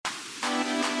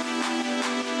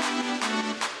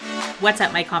What's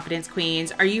up, my confidence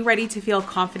queens? Are you ready to feel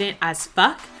confident as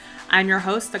fuck? I'm your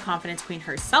host, the confidence queen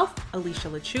herself, Alicia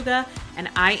Lechuga, and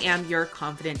I am your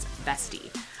confidence bestie.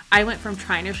 I went from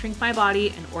trying to shrink my body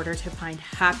in order to find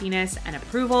happiness and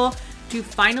approval to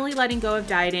finally letting go of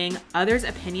dieting, others'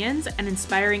 opinions, and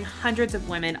inspiring hundreds of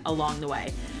women along the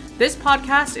way. This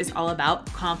podcast is all about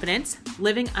confidence,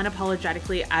 living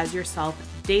unapologetically as yourself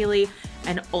daily,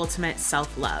 and ultimate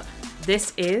self-love.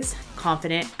 This is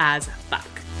Confident as Fuck.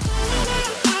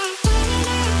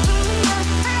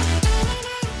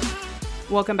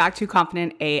 Welcome back to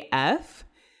Confident AF.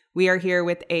 We are here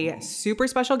with a super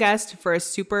special guest for a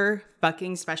super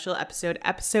fucking special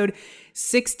episode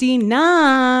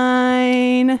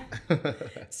 69.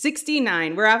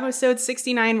 69. We're at episode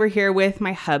 69. We're here with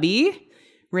my hubby,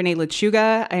 Rene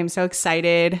Lechuga. I am so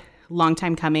excited. Long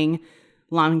time coming,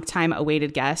 long time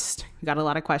awaited guest. We got a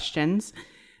lot of questions.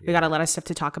 We got a lot of stuff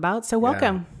to talk about. So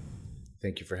welcome. Yeah.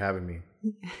 Thank you for having me.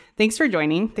 Thanks for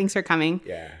joining. Thanks for coming.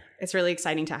 Yeah. It's really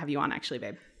exciting to have you on, actually,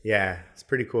 babe. Yeah, it's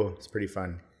pretty cool. It's pretty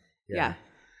fun. Yeah.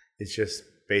 It's just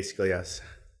basically us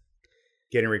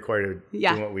getting recorded,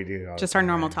 doing what we do. Just our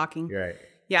normal talking. You're right.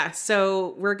 Yeah.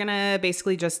 So we're going to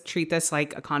basically just treat this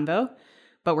like a convo,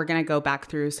 but we're going to go back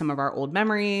through some of our old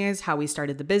memories, how we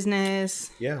started the business,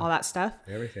 all that stuff.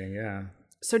 Everything, yeah.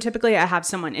 So typically I have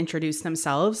someone introduce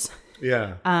themselves.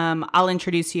 Yeah. I'll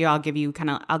introduce you. I'll give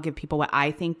people what I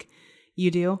think you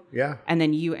do. Yeah. And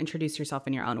then you introduce yourself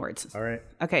in your own words. All right.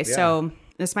 Okay. Yeah. So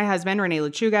this is my husband, Rene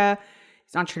Lechuga.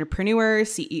 He's an entrepreneur,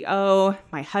 CEO,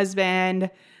 my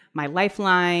husband, my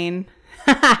lifeline.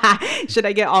 Should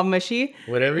I get all mushy?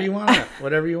 Whatever you want.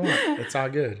 Whatever you want. It's all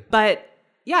good. But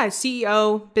yeah,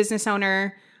 CEO, business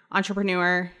owner,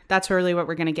 entrepreneur. That's really what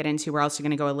we're going to get into. We're also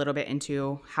going to go a little bit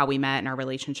into how we met and our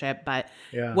relationship. But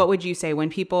what would you say when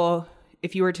people,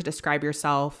 if you were to describe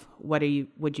yourself, would you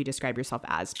describe yourself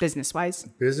as business-wise?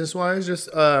 Business-wise, just,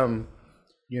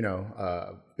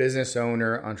 business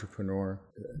owner, entrepreneur.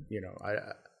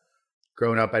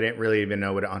 Growing up, I didn't really even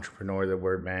know what an entrepreneur, the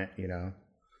word meant,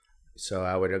 So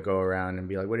I would go around and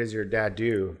be like, what does your dad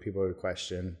do? People would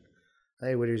question,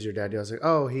 hey, what does your dad do? I was like,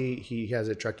 oh, he has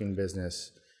a trucking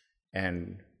business.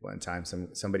 And one time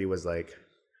somebody was like,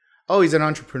 oh, he's an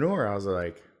entrepreneur. I was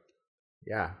like,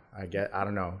 yeah, I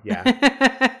don't know. Yeah.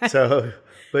 How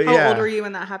old were you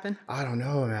when that happened? I don't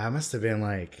know, man. I must have been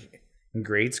like in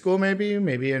grade school, maybe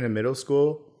in a middle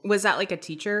school. Was that like a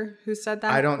teacher who said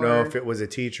that? I don't know if it was a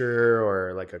teacher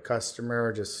or like a customer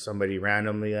or just somebody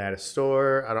randomly at a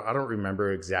store. I don't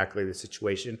remember exactly the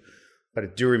situation, but I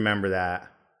do remember that,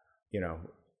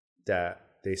 that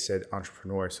they said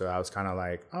entrepreneur. So I was kind of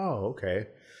like, oh, okay.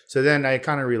 So then I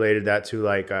kind of related that to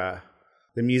like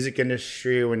the music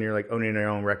industry when you're like owning your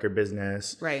own record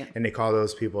business. Right. And they call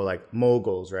those people like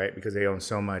moguls, right? Because they own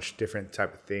so much different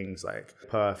type of things like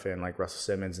Puff and like Russell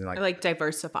Simmons and like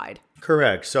diversified.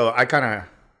 Correct. So I kind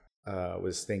of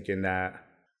was thinking that.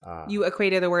 You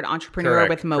equated the word entrepreneur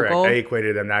with mogul? Correct. I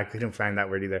equated them. I couldn't find that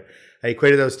word either. I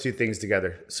equated those two things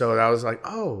together. So I was like,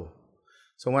 oh.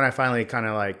 So when I finally kind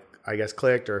of like, I guess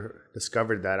clicked or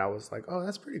discovered that, I was like, oh,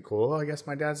 that's pretty cool. I guess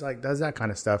my dad's like does that kind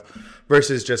of stuff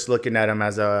versus just looking at him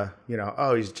as a,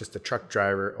 oh, he's just a truck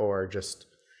driver or just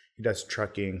he does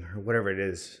trucking or whatever it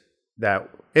is that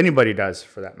anybody does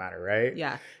for that matter, right?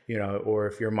 Yeah. Or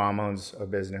if your mom owns a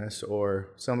business or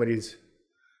somebody's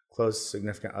close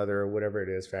significant other or whatever it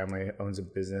is, family owns a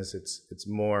business, it's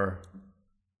more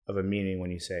of a meaning when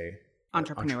you say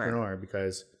entrepreneur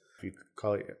because if you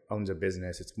call it owns a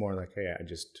business, it's more like, hey, I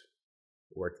just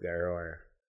work there or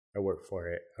I work for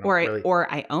it. Or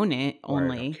I own it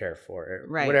only. I don't care for it.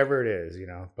 Right. Whatever it is,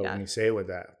 But when you say it with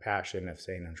that passion of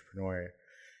saying entrepreneur, it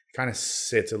kind of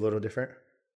sits a little different.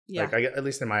 Yeah. Like at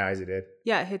least in my eyes it did.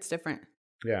 Yeah, it hits different.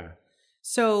 Yeah.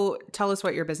 So tell us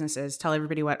what your business is. Tell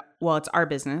everybody it's our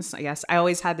business, I guess. I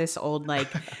always had this old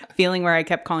feeling where I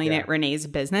kept calling it Rene's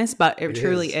business, but it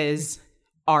truly is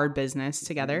our business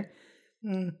together.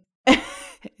 Mm.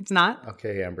 It's not?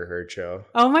 Okay, Amber Heard show.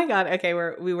 Oh my God. Okay,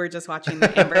 we were just watching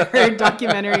the Amber Heard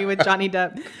documentary with Johnny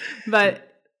Depp.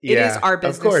 But it is our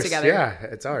business of course. Together. Yeah,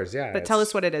 it's ours. Yeah. But tell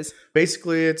us what it is.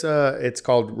 Basically, it's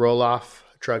called roll-off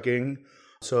trucking.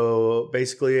 So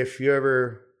basically, if you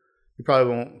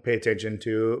probably won't pay attention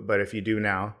to, but if you do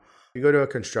now, you go to a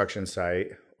construction site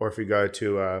or if you go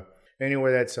to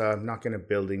anywhere that's knocking a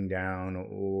building down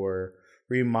or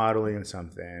remodeling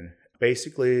something.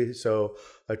 Basically, so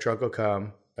a truck will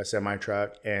come, a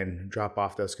semi-truck, and drop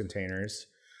off those containers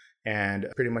and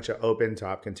pretty much an open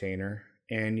top container,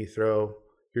 and you throw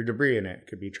your debris in it. It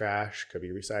could be trash, could be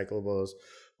recyclables,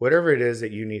 whatever it is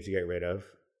that you need to get rid of.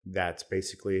 That's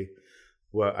basically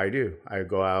what I do. I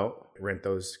go out, rent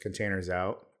those containers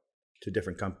out to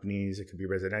different companies. It could be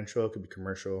residential, it could be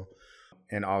commercial.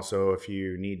 And also if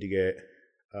you need to get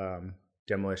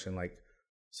demolition, like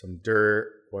some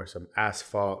dirt or some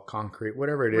asphalt, concrete,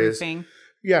 whatever it is. Roofing.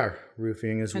 Yeah,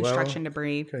 roofing as well. Construction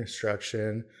debris.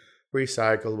 Construction,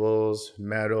 recyclables,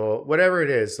 metal, whatever it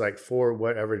is, like for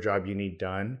whatever job you need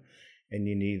done and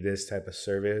you need this type of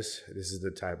service, this is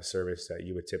the type of service that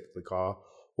you would typically call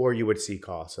or you would see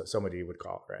call. So somebody would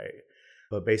call, right?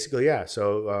 But basically, yeah.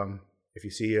 So if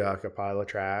you see like a pile of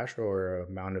trash or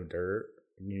a mound of dirt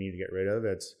you need to get rid of,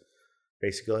 it's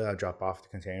basically I'll drop off the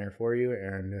container for you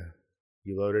and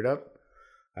you load it up.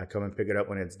 I come and pick it up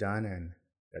when it's done, and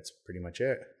that's pretty much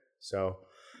it. So,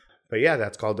 but yeah,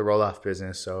 that's called the roll-off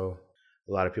business. So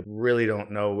a lot of people really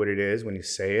don't know what it is when you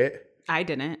say it. I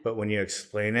didn't. But when you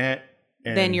explain it,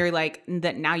 and then you're like,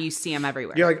 that now you see them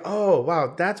everywhere. You're like, oh,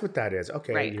 wow, that's what that is.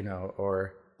 Okay, right. You know,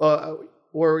 or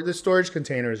the storage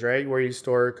containers, right? Where you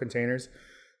store containers,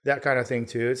 that kind of thing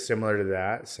too. It's similar to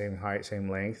that, same height, same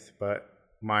length, but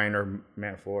mine are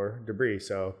meant for debris.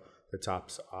 So the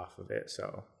top's off of it.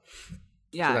 So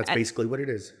yeah, so that's basically what it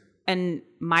is. And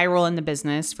my role in the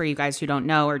business, for you guys who don't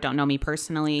know or don't know me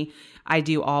personally, I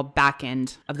do all back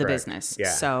end of the business.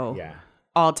 Yeah. So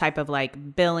all type of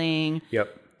like billing.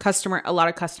 Yep. A lot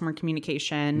of customer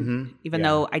communication, even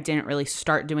though I didn't really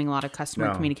start doing a lot of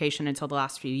customer communication until the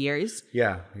last few years.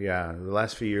 Yeah. The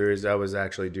last few years, I was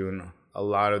actually doing a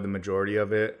lot of the majority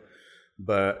of it,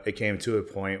 but it came to a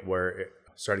point where it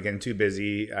started getting too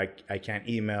busy. I can't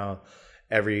email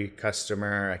every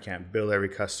customer. I can't bill every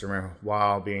customer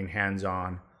while being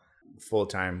hands-on,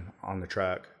 full-time on the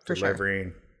truck,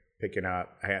 delivering, picking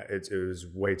up. It was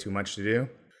way too much to do.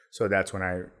 So that's when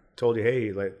I told you,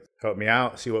 hey, help me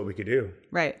out, see what we could do.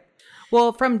 Right.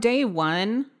 Well, from day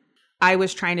one, I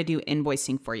was trying to do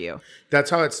invoicing for you. That's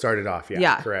how it started off.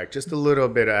 Yeah, correct. Just a little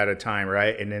bit at a time,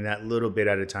 right? And then that little bit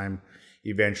at a time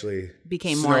eventually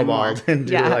became more and more.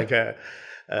 Into like a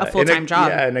full-time job.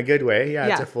 Yeah, in a good way. Yeah,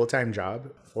 it's a full-time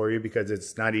job for you because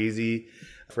it's not easy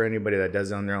for anybody that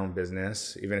does own their own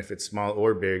business, even if it's small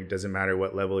or big, doesn't matter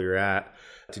what level you're at.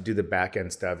 To do the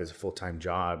back-end stuff is a full-time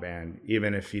job. And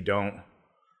even if you don't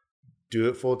do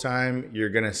it full-time, you're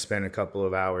going to spend a couple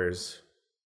of hours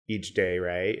each day,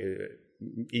 right?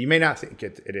 You may not think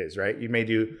it is, right? You may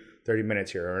do 30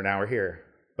 minutes here or an hour here,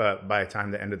 but by the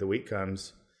time the end of the week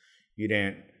comes, you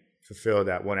didn't fulfill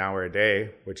that 1 hour a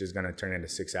day, which is going to turn into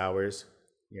 6 hours.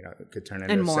 You know, it could turn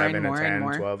into 7 or 10,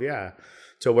 12. Yeah.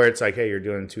 So where it's like, hey, you're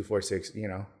doing 2, 4, 6,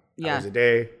 hours a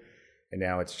day. And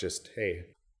now it's just, hey,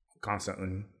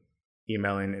 constantly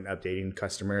emailing and updating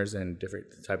customers and different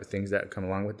type of things that come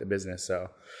along with the business. So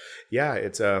yeah,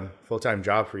 it's a full-time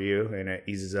job for you and it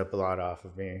eases up a lot off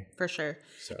of me. For sure.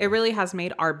 So. It really has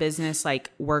made our business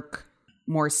work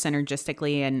more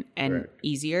synergistically and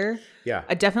easier. Yeah.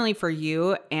 Definitely for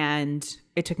you. And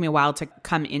it took me a while to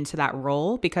come into that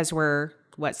role because we're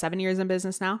 7 years in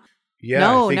business now? Yeah,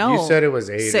 I think you said it was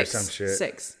 8 or some shit.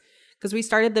 6. Because we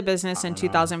started the business in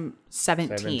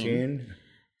 2017. 17?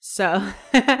 So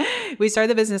we started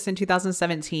the business in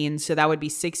 2017. So that would be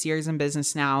 6 years in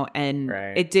business now. And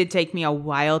it did take me a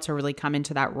while to really come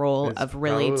into that role of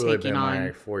really taking on.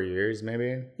 Like 4 years,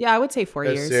 maybe? Yeah, I would say 4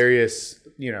 years. Serious,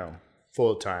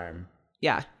 full time.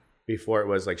 Yeah. Before it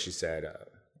was, like she said, a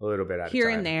little bit at a time. Here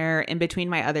and there, in between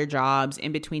my other jobs,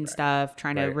 in between stuff,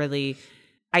 trying to really.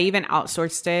 I even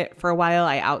outsourced it for a while.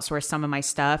 I outsourced some of my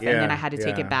stuff and then I had to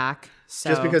take it back. So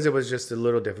just because it was just a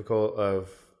little difficult of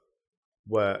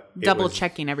double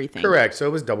checking everything. Correct. So it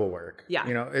was double work. Yeah.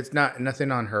 It's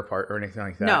nothing on her part or anything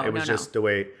like that. No, it was just the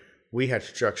way we had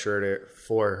structured it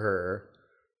for her.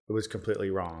 It was completely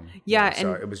wrong. Yeah.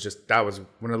 So it was just, that was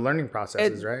one of the learning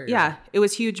processes, right? Yeah. It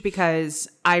was huge because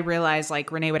I realized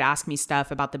Rene would ask me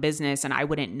stuff about the business and I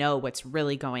wouldn't know what's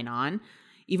really going on.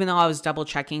 Even though I was double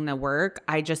checking the work,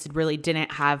 I just really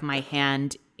didn't have my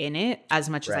hand in it as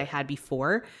much as I had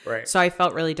before. Right. So I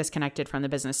felt really disconnected from the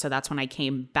business. So that's when I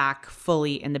came back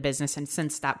fully in the business. And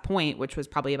since that point, which was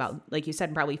probably about, like you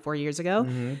said, probably 4 years ago,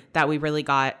 that we really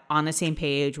got on the same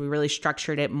page. We really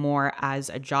structured it more as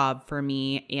a job for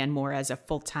me and more as a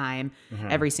full-time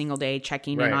every single day,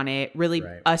 checking in on it, really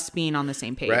us being on the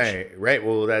same page. Right.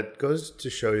 Well, that goes to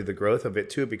show you the growth of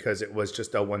it too, because it was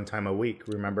just a one time a week,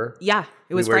 remember? Yeah.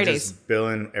 It was Fridays. We were just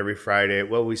billing every Friday.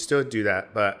 Well, we still do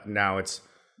that, but now it's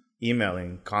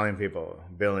emailing, calling people,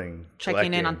 billing,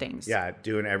 checking in on things. Yeah,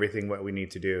 doing everything what we need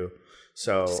to do.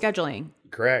 So scheduling.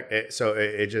 Correct.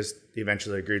 It just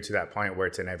eventually grew to that point where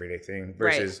it's an everyday thing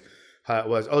versus how it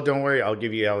was, oh, don't worry, I'll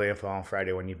give you all the info on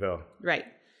Friday when you bill. Right.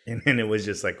 And then it was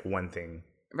just like one thing.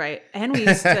 Right. And we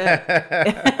used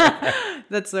to,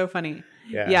 that's so funny.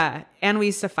 Yeah. And we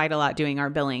used to fight a lot doing our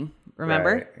billing.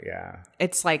 Remember? Right. Yeah.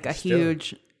 It's like a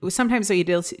huge, sometimes we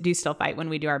do still fight when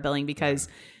we do our billing because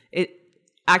it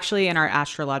actually in our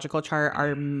astrological chart,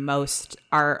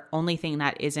 our only thing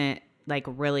that isn't like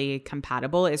really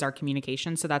compatible is our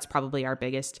communication. So that's probably our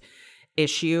biggest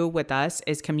issue with us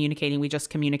is communicating. We just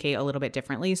communicate a little bit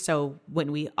differently. So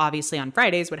when we obviously on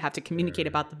Fridays would have to communicate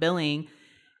about the billing,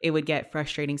 it would get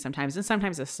frustrating sometimes. And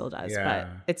sometimes it still does, but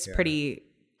it's pretty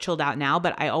chilled out now.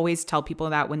 But I always tell people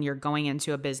that when you're going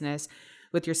into a business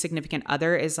with your significant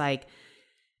other is like,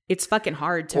 it's fucking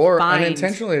hard to find.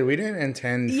 Unintentionally, we didn't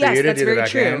intend for you to do the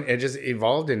back end. It just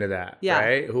evolved into that,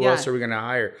 right? Who else are we going to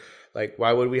hire? Like,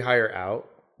 why would we hire out?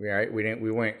 Right? We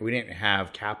didn't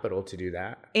have capital to do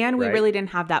that. And we really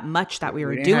didn't have that much that we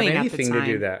were doing at the time. Anything to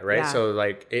do that, right? Yeah. So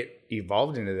like it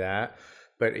evolved into that.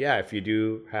 But yeah, if you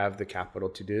do have the capital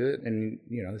to do it and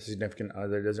you know the significant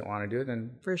other doesn't want to do it,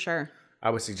 then for sure. I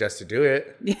would suggest to do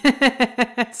it.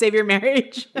 Save your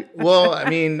marriage. Well, I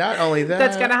mean, not only that.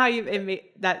 That's kind of how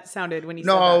that sounded when you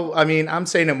said that. No, I mean, I'm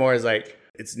saying it more as like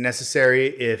it's necessary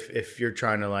if you're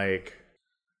trying to like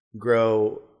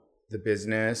grow the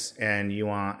business and you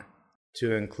want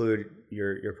to include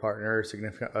your partner,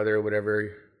 significant other,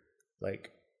 whatever,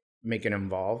 like make it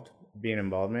be an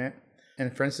involvement.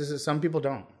 And for instance, some people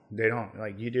don't. They don't.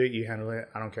 Like you do it, you handle it.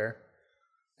 I don't care.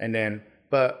 And then,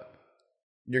 but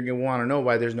you're going to want to know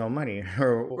why there's no money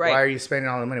or why are you spending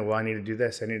all the money? Well, I need to do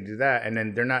this. I need to do that. And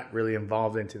then they're not really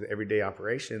involved into the everyday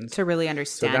operations. To really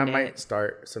understand So that might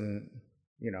start some,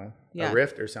 a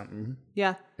rift or something.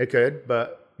 Yeah. It could,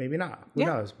 but maybe not. Who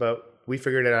knows? But we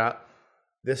figured it out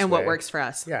this way. And what works for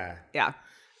us. Yeah. Yeah.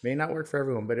 May not work for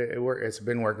everyone, but it's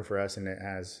been working for us and it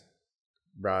has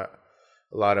brought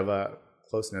a lot of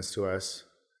closeness to us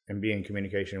and be in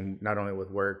communication, not only with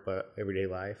work, but everyday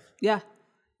life. Yeah.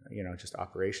 Just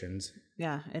operations.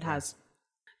 Yeah, it has.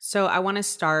 So I want to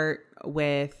start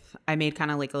with, I made kind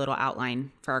of like a little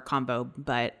outline for our combo,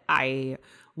 but I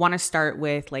want to start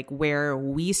with like where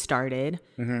we started.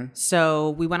 Mm-hmm.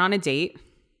 So we went on a date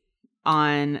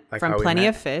from Plenty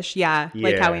of Fish. Yeah.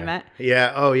 Like how we met.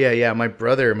 Yeah. Oh yeah. Yeah. My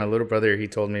little brother, he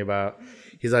told me about,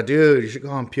 he's like, dude, you should go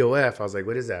on POF. I was like,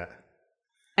 what is that?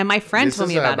 And my friend told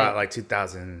me about it. About like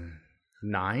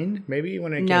 2009, maybe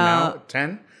when it came out,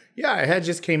 10. Yeah, it had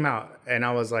just came out, and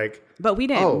I was like... But we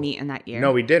didn't meet in that year.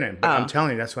 No, we didn't. But I'm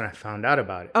telling you, that's when I found out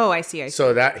about it. Oh, I see.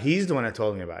 So he's the one that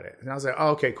told me about it. And I was like,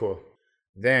 oh, okay, cool.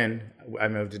 Then I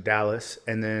moved to Dallas,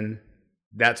 and then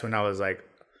that's when I was like,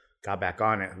 got back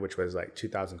on it, which was like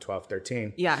 2012,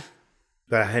 13. Yeah.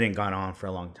 But I hadn't gone on for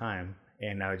a long time,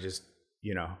 and I would just,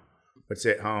 would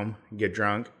sit home, get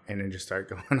drunk, and then just start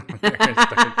going on there and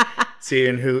start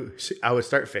seeing who... I would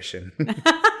start fishing.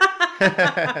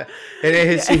 And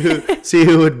then see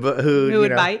who would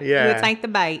bite. Yeah, who would take the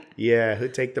bait. Yeah,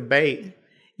 who'd take the bait.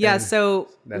 Yeah, and so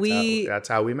that's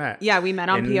how we met. Yeah, we met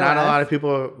on POF. Not a lot of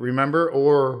people remember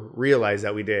or realize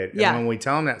that we did. And when we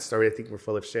tell them that story, I think we're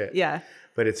full of shit. Yeah.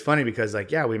 But it's funny because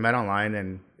we met online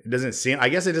and it doesn't seem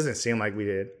like we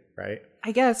did, right?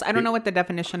 I guess. I don't know what the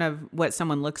definition of what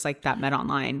someone looks like that met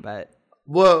online, but...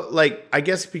 Well, I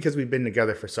guess because we've been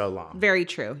together for so long. Very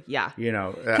true. Yeah.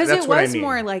 Because it was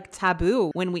more like taboo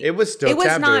when we... It was still taboo. It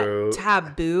was not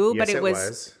taboo, yes, but it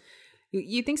was...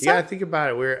 You think so? Yeah, think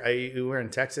about it. We were in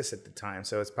Texas at the time,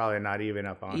 so it's probably not even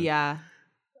up on... Yeah.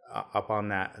 Up on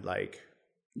that,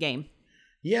 game.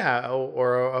 Yeah,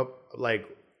 or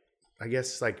I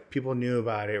guess, people knew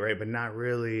about it, right? But not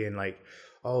really, and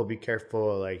oh, be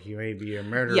careful, he may be a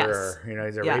murderer, yes.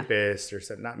 He's a rapist or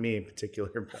something. Not me in particular,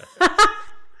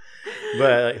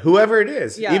 but whoever it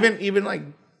is, even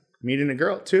meeting a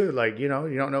girl too, you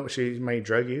don't know, she might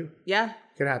drug you. Yeah.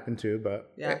 Could happen too,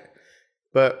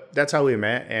 but that's how we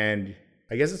met. And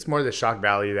I guess it's more the shock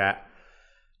value that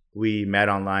we met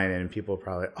online and people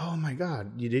probably, oh my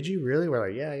God, did you really? We're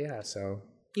like, yeah. So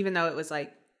even though it was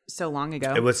so long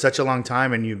ago. It was such a long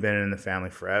time and you've been in the family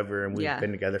forever and we've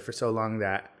been together for so long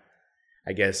that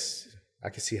I guess I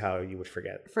could see how you would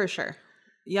forget. For sure.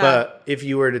 Yeah. But if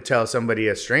you were to tell somebody,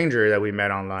 a stranger that we met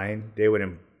online, they'd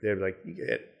be like,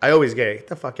 I always get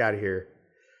the fuck out of here.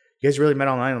 You guys really met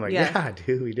online? I'm like, yeah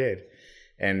dude, we did.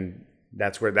 And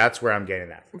that's where I'm getting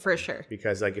that from. For sure.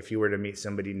 Because if you were to meet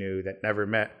somebody new that never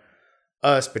met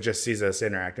us, but just sees us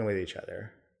interacting with each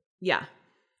other. Yeah.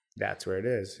 That's where it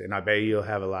is. And I bet you'll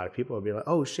have a lot of people who'll be like,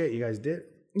 oh shit, you guys did.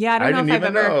 Yeah, I don't know if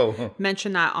I've ever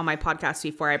mentioned that on my podcast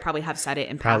before. I probably have said it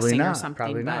in passing or something.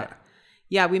 Probably not. But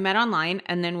yeah, we met online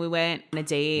and then we went on a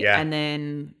date and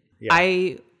then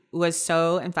I was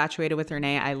so infatuated with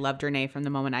Rene. I loved Rene from the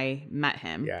moment I met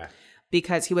him. Yeah.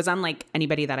 because he was unlike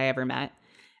anybody that I ever met.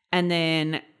 And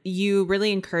then you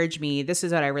really encouraged me. This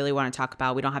is what I really want to talk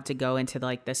about. We don't have to go into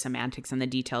like the semantics and the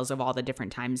details of all the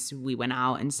different times we went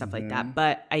out and stuff like that.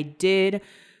 But I did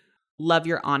love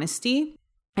your honesty,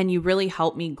 and you really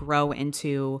helped me grow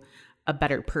into a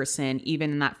better person,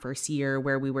 even in that first year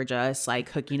where we were just like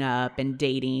hooking up and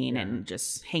dating and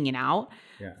just hanging out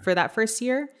for that first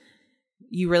year.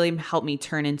 You really helped me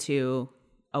turn into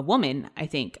a woman, I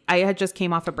think. I had just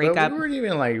came off a breakup. But we weren't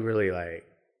even like really like,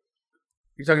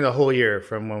 you're talking the whole year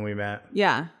from when we met?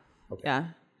 Yeah. Okay. Yeah.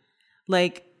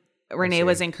 Like Rene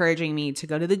was encouraging me to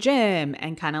go to the gym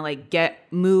and kind of like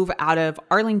move out of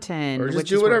Arlington. Or just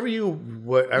do whatever you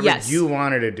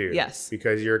wanted to do. Yes.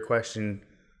 Because you're questioning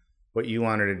what you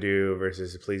wanted to do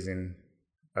versus pleasing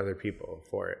other people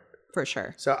for it. For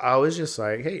sure. So I was just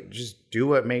like, hey, just do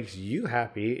what makes you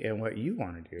happy and what you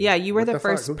want to do. Yeah, you were the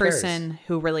first person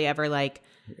who really ever like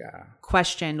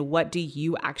questioned, what do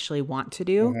you actually want to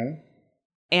do? Mm-hmm.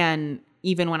 And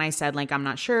even when I said like, I'm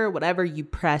not sure, whatever, you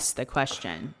pressed the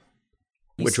question.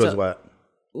 Which was what?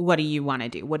 What do you want to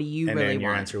do? What do you really want? And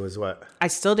your answer was what? I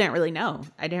still didn't really know.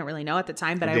 I didn't really know at the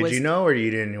time, but Did you know, or you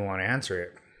didn't want to answer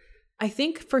it? I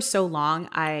think for so long,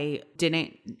 I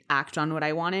didn't act on what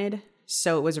I wanted.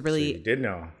 So it was really you did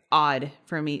know. Odd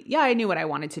for me. Yeah, I knew what I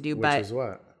wanted to do, but which is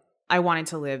what? I wanted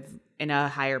to live in a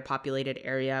higher populated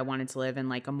area. I wanted to live in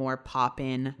like a more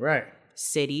pop-in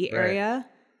city area.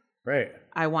 Right.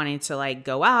 I wanted to like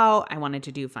go out. I wanted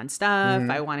to do fun stuff.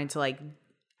 I wanted to like,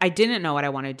 I didn't know what I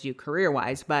wanted to do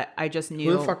career-wise, but I just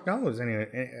knew. Who the fuck knows anyway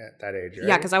at that age, right?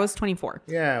 Yeah, because I was 24.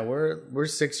 Yeah, we're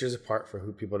 6 years apart for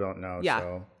who people don't know. Yeah.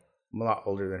 So I'm a lot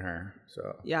older than her.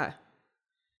 So yeah.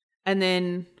 And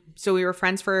then, so we were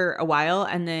friends for a while.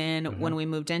 And then when we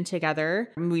moved in together,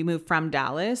 we moved from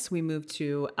Dallas. We moved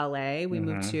to LA. We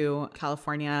moved to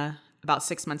California about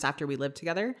 6 months after we lived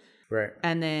together. Right.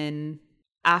 And then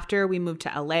after we moved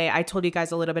to LA, I told you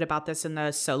guys a little bit about this in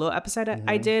the solo episode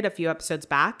I did a few episodes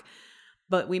back.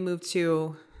 But we moved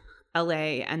to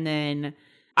LA. And then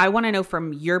I want to know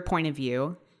from your point of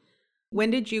view, when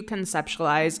did you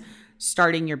conceptualize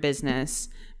starting your business?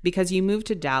 Because you moved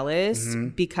to Dallas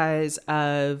because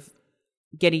of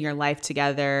getting your life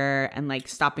together and like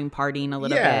stopping partying a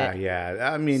little bit. Yeah.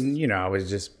 I mean, I was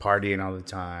just partying all the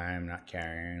time, not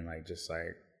caring, like just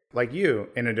like you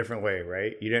in a different way,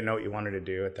 right? You didn't know what you wanted to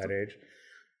do at that age.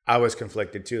 I was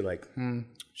conflicted too, like,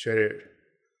 should it,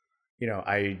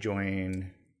 I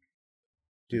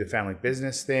do the family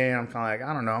business thing. I'm kind of like,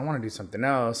 I don't know, I want to do something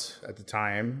else at the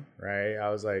time, right?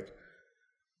 I was like,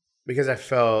 because I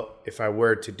felt if I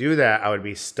were to do that, I would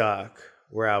be stuck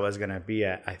where I was going to be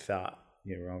at, I thought,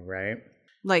 right?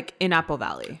 Like in Apple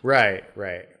Valley. Right,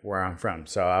 where I'm from.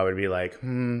 So I would be like,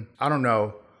 I don't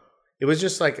know. It was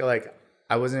just like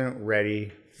I wasn't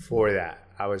ready for that.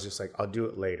 I was just like, I'll do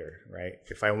it later, right?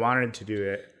 If I wanted to do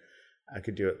it, I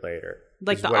could do it later.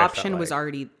 Like the option was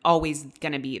always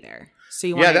going to be there. So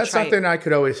you that's something I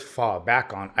could always fall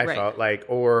back on. I felt like,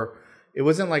 or it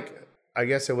wasn't like, I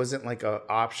guess it wasn't like an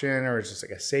option or it's just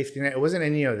like a safety net. It wasn't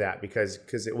any of that because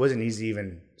it wasn't easy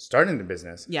even starting the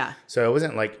business. Yeah. So it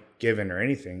wasn't like given or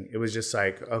anything. It was just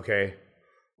like, okay,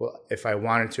 well, if I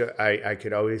wanted to, I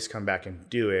could always come back and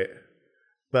do it.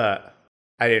 But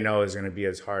I didn't know it was going to be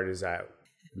as hard as I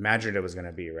imagined it was going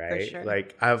to be, right? For sure.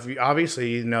 Like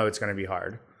obviously, it's going to be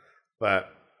hard. But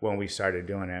when we started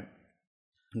doing it,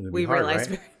 we realized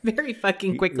right? very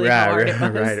fucking quickly how hard it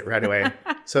was. Right away.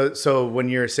 So when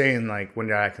you're saying like, when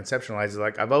did I conceptualize it?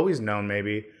 Like I've always known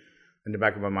maybe in the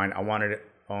back of my mind, I wanted to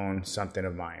own something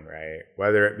of mine, right?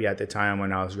 Whether it be at the time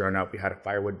when I was growing up, we had a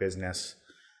firewood business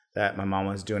that my mom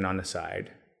was doing on the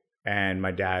side. And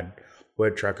my dad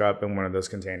would truck up in one of those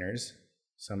containers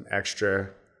some extra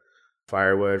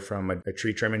firewood from a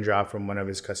tree trimming job from one of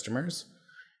his customers.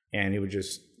 And he would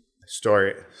just store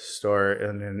it,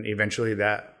 and then eventually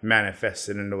that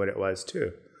manifested into what it was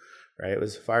too, right? It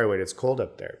was firewood. It's cold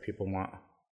up there. People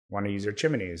want to use their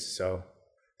chimneys. So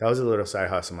that was a little side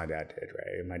hustle my dad did,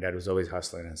 right? My dad was always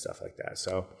hustling and stuff like that.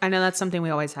 So I know that's something we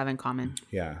always have in common.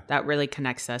 Yeah. That really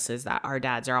connects us is that our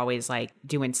dads are always like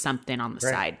doing something on the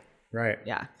side. Right.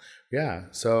 Yeah. Yeah.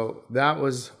 So that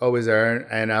was always there,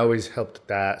 and I always helped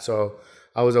that. So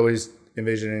I was always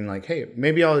envisioning like, hey,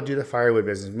 maybe I'll do the firewood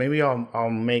business. Maybe I'll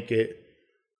make it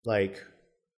like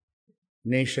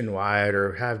nationwide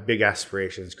or have big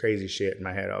aspirations, crazy shit in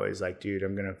my head. Always like, dude,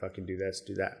 I'm going to fucking do this,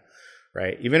 do that.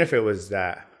 Right. Even if it was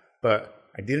that, but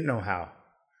I didn't know how.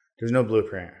 There's no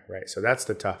blueprint. Right. So that's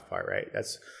the tough part, right?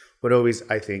 That's what always,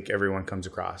 I think everyone comes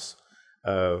across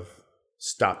of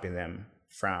stopping them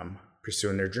from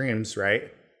pursuing their dreams.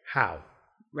 Right. How?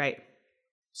 Right.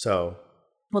 So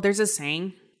Well, there's a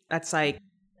saying that's like,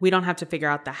 we don't have to figure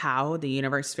out the how. The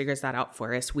universe figures that out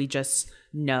for us. We just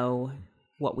know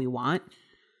what we want.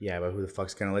 Yeah, but who the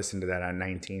fuck's going to listen to that on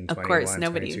 19, Of 21, course,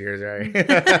 nobody. 22 years,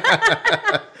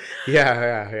 right?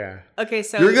 Yeah. Okay,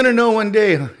 so you're going to know one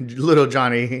day, little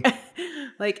Johnny.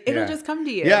 like, it'll just come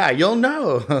to you. Yeah, you'll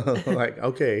know. Like,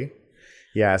 okay.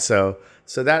 Yeah, so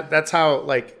that's how,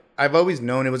 like, I've always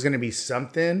known it was going to be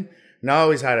something. And I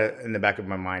always had it in the back of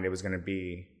my mind, it was going to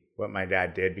be what my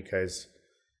dad did, because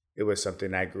it was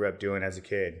something I grew up doing as a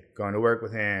kid. Going to work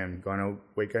with him,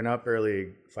 waking up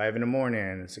early, 5 in the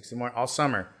morning, 6 in the morning, all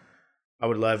summer. I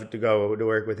would love to go to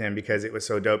work with him because it was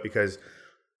so dope, because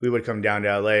we would come down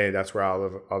to LA. That's where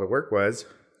all the work was,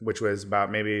 which was about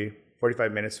maybe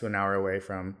 45 minutes to an hour away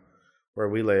from where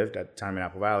we lived at the time in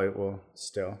Apple Valley. Well,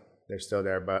 they're still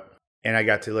there. And I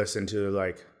got to listen to,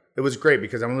 like, it was great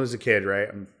because I was a kid, right?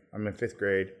 I'm in 5th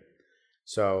grade.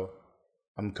 So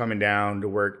I'm coming down to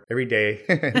work every day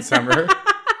in summer,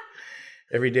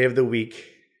 every day of the week,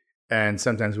 and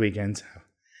sometimes weekends.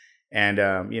 And,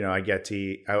 I get to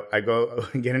eat. I go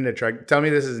get in the truck. Tell me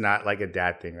this is not like a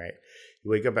dad thing, right? You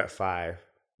wake up at 5.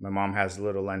 My mom has a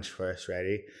little lunch for us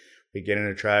ready. We get in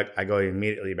the truck. I go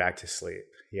immediately back to sleep.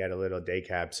 He had a little day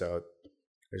cab, so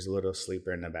there's a little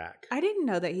sleeper in the back. I didn't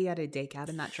know that he had a day cab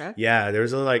in that truck. Yeah, there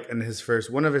was in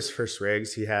one of his first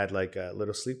rigs, he had like a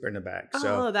little sleeper in the back.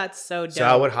 So, that's so dope. So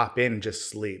I would hop in and just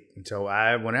sleep until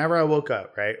whenever I woke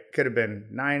up, right? Could have been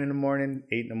 9 in the morning,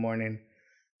 8 in the morning,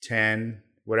 10,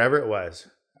 whatever it was.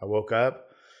 I woke up,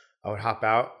 I would hop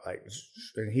out, like,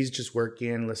 and he's just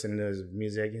working, listening to his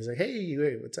music. He's like, hey,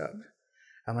 wait, what's up?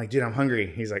 I'm like, dude, I'm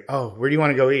hungry. He's like, oh, where do you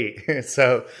want to go eat?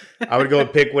 So I would go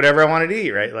pick whatever I wanted to eat,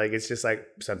 right? Like, it's just like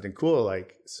something cool.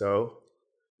 Like, so,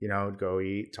 go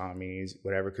eat Tommy's,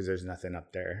 whatever, because there's nothing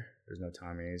up there. There's no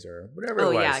Tommy's or whatever it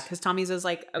was. Oh, yeah, because Tommy's was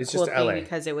like it's cool thing LA.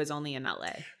 because it was only in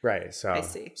LA. Right. So I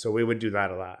see. So we would do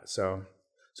that a lot. So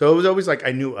it was always like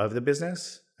I knew of the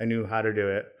business. I knew how to do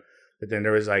it. But then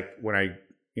there was like when I,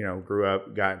 grew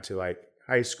up, got into like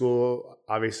high school,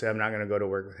 obviously I'm not going to go to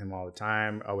work with him all the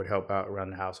time. I would help out around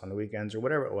the house on the weekends or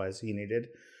whatever it was he needed.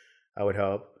 I would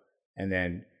help. And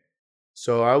then,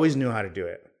 so I always knew how to do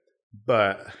it.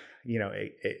 But,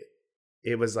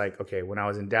 it was like, okay, when I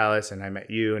was in Dallas and I met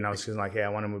you and I was just like, hey, I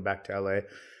want to move back to LA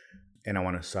and I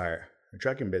want to start a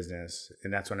trucking business.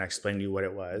 And that's when I explained to you what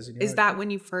it was. And is that when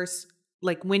you first,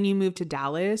 like when you moved to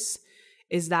Dallas,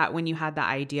 is that when you had the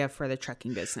idea for the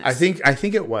trucking business? I think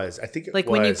it was. I think it like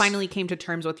was. When you finally came to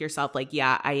terms with yourself, like,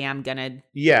 yeah, I am gonna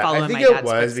follow in my dad's footsteps. Yeah, I think it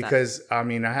was because I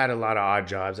had a lot of odd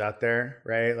jobs out there,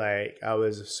 right? Like I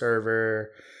was a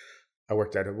server. I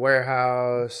worked at a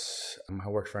warehouse. I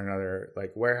worked for another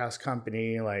like warehouse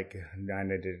company. Like I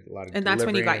did a lot of. And that's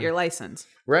when you got your license,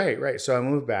 right? So I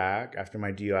moved back after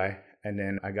my DUI, and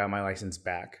then I got my license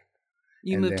back.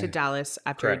 You moved to Dallas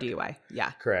after correct. a DUI,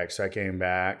 yeah. Correct. So I came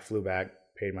back, flew back,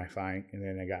 paid my fine, and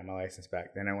then I got my license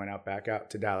back. Then I went back out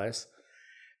to Dallas,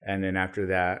 and then after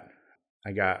that,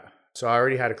 I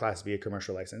already had a Class B, a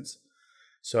commercial license.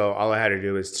 So all I had to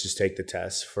do was just take the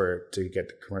test to get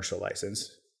the commercial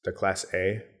license, the Class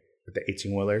A with the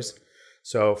 18-wheelers.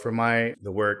 So for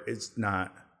the work, it's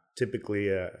not typically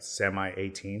a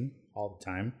semi-18 all the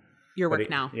time. Your work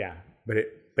now. Yeah, but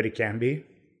it can be.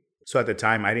 So at the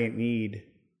time, I didn't need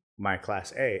my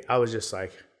Class A. I was just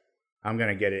like, I'm going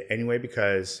to get it anyway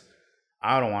because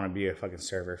I don't want to be a fucking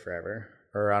server forever.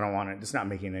 Or I don't want to, it's not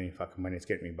making any fucking money. It's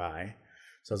getting me by.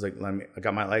 So I was like, I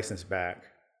got my license back.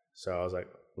 So I was like,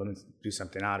 let me do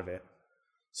something out of it.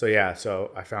 So yeah,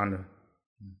 so I found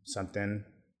something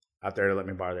out there to let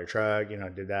me borrow their truck.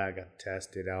 Did that. I got the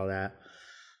test, did all that.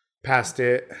 Passed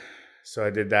it. So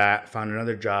I did that. Found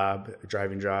another job, a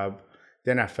driving job.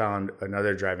 Then I found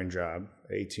another driving job,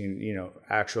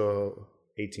 actual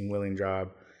 18-wheeling job.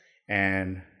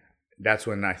 And that's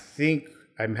when I think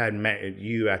I had met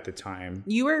you at the time.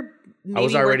 You were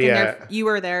you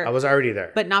were there. I was already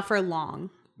there. But not for long.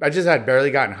 I just had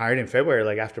barely gotten hired in February,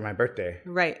 like after my birthday.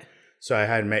 Right. So I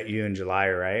had met you in July,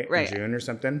 right? Right. In June or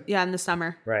something? Yeah, in the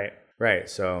summer. Right.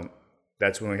 So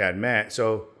that's when we had met.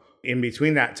 So in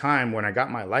between that time, when I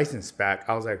got my license back,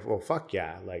 I was like, well, fuck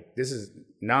yeah. Like,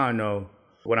 now I know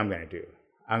what I'm going to do.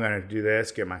 I'm going to do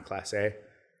this, get my Class A.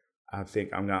 I think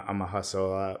I'm going to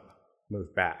hustle up,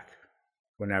 move back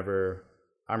whenever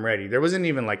I'm ready. There wasn't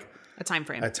even like a time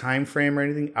frame or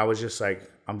anything. I was just like,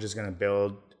 I'm just going to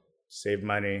build, save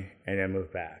money, and then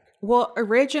move back. Well,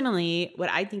 originally, what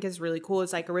I think is really cool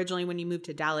is like originally when you moved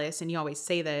to Dallas, and you always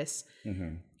say this,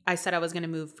 I said I was going to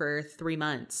move for 3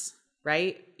 months.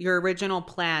 right? Your original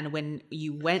plan when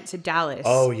you went to Dallas.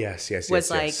 Oh, yes. Was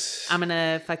like, I'm going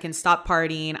to fucking stop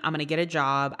partying. I'm going to get a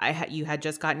job. You had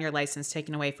just gotten your license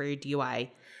taken away for your DUI.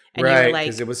 And you were right, like,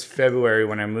 because it was February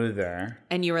when I moved there.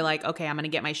 And you were like, okay, I'm going to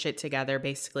get my shit together,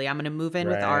 basically. I'm going to move in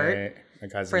with Right.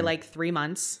 Art for like 3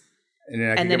 months.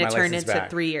 And then it turned into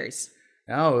 3 years.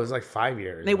 No, it was like 5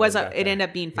 years. It ended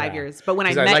up being 5 years. But when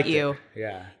I met you,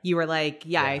 you were like,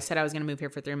 I said I was going to move here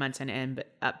for 3 months and it ended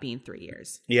up being 3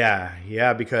 years.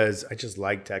 Yeah, because I just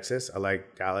like Texas. I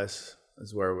like Dallas.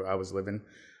 Is where I was living.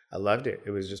 I loved it.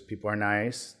 It was just, people are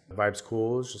nice. The vibe's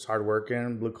cool. It's just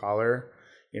hardworking, blue collar.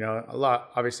 A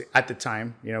lot, obviously, at the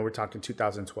time, we're talking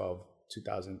 2012,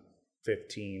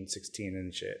 2015, 16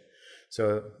 and shit.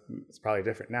 So it's probably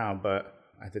different now, but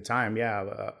at the time,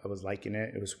 I was liking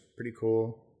it. It was pretty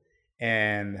cool.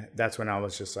 And that's when I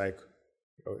was just like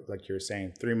you were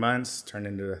saying, 3 months turned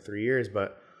into 3 years.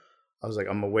 But I was like,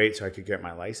 I'm going to wait so I could get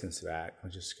my license back. I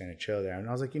was just going to chill there. And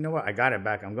I was like, you know what? I got it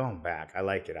back. I'm going back. I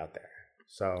like it out there.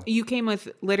 So you came with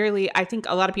literally, I think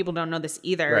a lot of people don't know this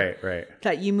either. Right.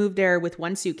 That you moved there with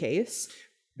one suitcase.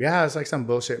 Yeah, it's like some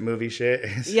bullshit movie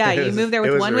shit. You moved there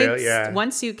with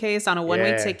one suitcase on a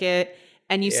one-way ticket.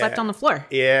 And you slept on the floor.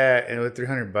 Yeah, and with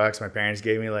 $300, my parents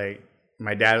gave me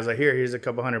my dad was like, here's a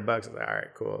couple $100. I was like, all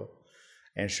right, cool.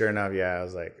 And sure enough, I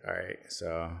was like, all right,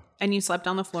 so. And you slept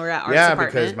on the floor at Art's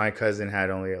apartment? Yeah, because my cousin had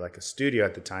only like a studio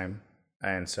at the time.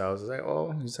 And so I was like,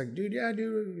 oh, he's like, dude,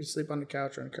 you sleep on the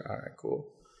couch. All right, cool.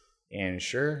 And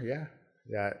sure,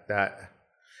 that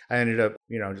I ended up,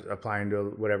 just applying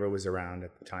to whatever was around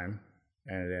at the time.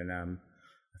 And then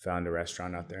I found a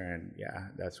restaurant out there, and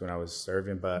that's when I was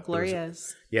serving. But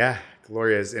Gloria's.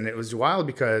 Gloria's, and it was wild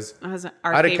because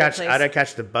I'd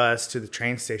catch the bus to the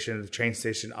train station,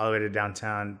 all the way to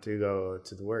downtown to go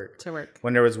to work.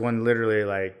 When there was one literally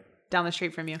like down the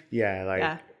street from you.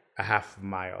 A half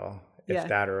mile, if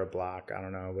that, or a block. I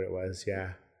don't know what it was.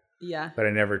 Yeah. But I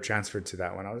never transferred to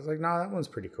that one. I was like, no, that one's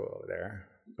pretty cool over there.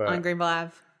 But on Greenville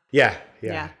Ave. Yeah.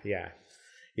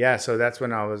 So that's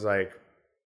when I was like,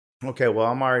 okay, well,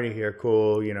 I'm already here.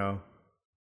 Cool. I'm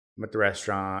at the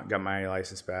restaurant, got my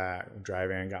license back,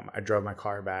 driving, I drove my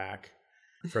car back.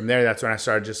 From there, that's when I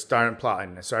started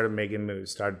plotting. I started making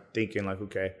moves, started thinking like,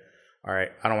 okay, all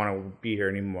right, I don't want to be here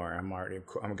anymore.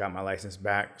 I'm got my license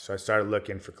back. So I started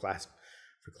looking for Class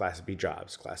B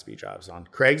jobs on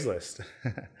Craigslist.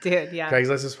 Dude, yeah.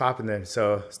 Craigslist was popping then.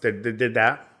 So they did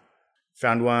that.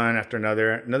 Found one after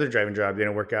another driving job.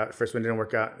 Didn't work out. First one didn't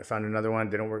work out. I found another one.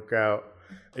 Didn't work out.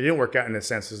 It didn't work out in the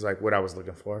sense is like what I was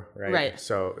looking for. Right.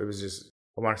 So it was just,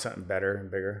 I wanted something better and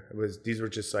bigger. These were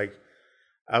just like,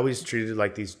 I always treated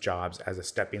like these jobs as a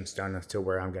stepping stone as to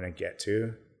where I'm going to get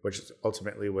to, which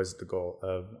ultimately was the goal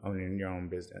of owning your own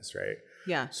business. Right.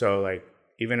 Yeah. So like,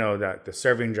 even though that the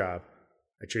serving job,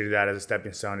 I treated that as a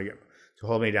stepping stone to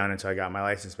hold me down until I got my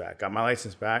license back. Got my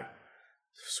license back,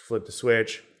 flipped the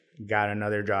switch, got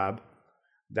another job.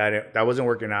 That wasn't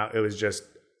working out. It was just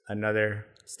another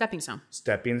stepping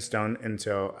stone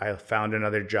until I found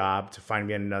another job to find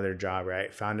me another job,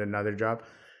 right? Found another job.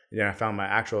 And then I found my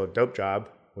actual dope job,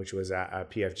 which was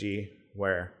at PFG,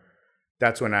 where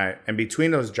that's when in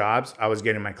between those jobs, I was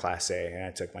getting my Class A and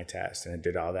I took my test and I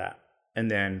did all that. And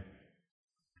then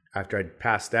after I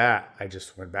passed that, I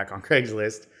just went back on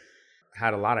Craigslist,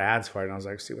 had a lot of ads for it. And I was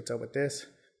like, see what's up with this?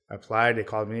 I applied. They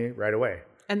called me right away.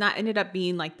 And that ended up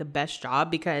being like the best job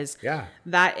because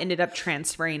that ended up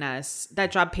transferring us.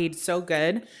 That job paid so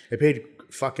good. It paid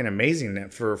fucking amazing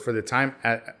for the time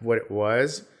at what it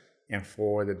was and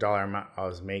for the dollar amount I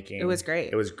was making. It was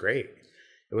great. It was great.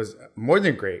 It was more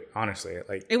than great, honestly.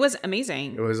 Like it was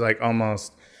amazing. It was like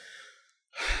almost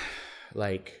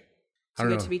like too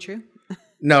good to be true.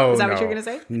 No, is that what you're gonna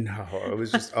say? No, it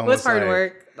was just almost. It was hard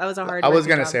work. That was a hard. I was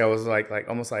gonna say I was like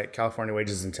almost like California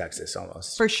wages in Texas,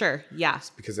 almost. For sure, yeah.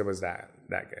 Because it was that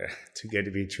good, too good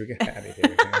to be true. Get out of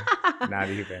here, not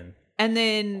even. And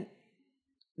then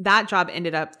that job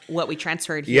ended up what we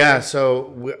transferred here. Yeah,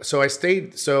 so I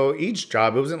stayed. So each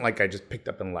job, it wasn't like I just picked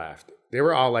up and left. They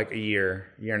were all like a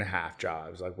year and a half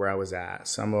jobs, like where I was at.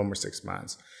 Some of them were 6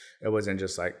 months. It wasn't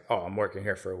just like, oh, I'm working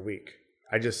here for a week.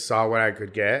 I just saw what I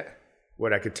could get,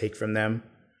 what I could take from them,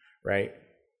 right?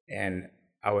 And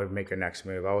I would make a next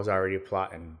move. I was already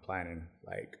planning,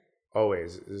 like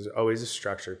always. There's always a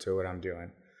structure to what I'm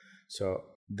doing. So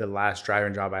the last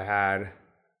driving job I had,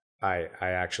 I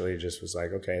actually just was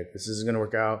like, okay, this isn't going to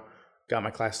work out. Got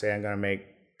my Class A. I'm going to make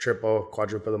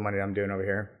quadruple the money I'm doing over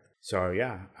here. So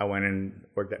yeah, I went and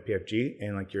worked at PFG.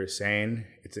 And like you were saying,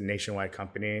 it's a nationwide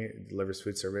company, it delivers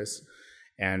food service.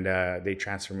 And they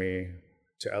transferred me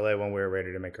to LA when we were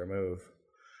ready to make our move.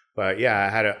 But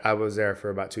yeah, I was there for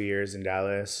about 2 years in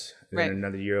Dallas, and then Right.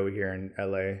 another year over here in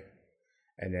LA.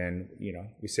 And then,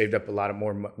 we saved up a lot of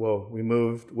more. Well, we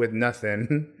moved with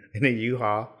nothing in a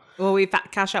U-Haul. Well, we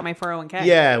cashed out my 401k.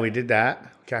 Yeah, we did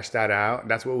that. Cashed that out.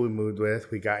 That's what we moved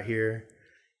with. We got here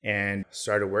and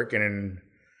started working. And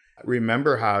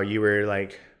remember how you were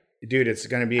like, dude, it's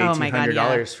going to be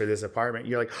 $1,800 for this apartment.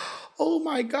 You're like, oh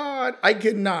my God,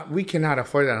 we cannot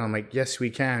afford that. And I'm like, yes,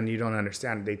 we can. You don't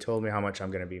understand. They told me how much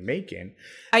I'm going to be making.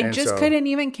 I just couldn't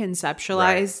even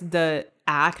conceptualize the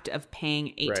act of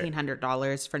paying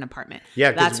 $1,800 for an apartment.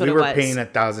 Yeah, because we were paying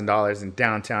 $1,000 in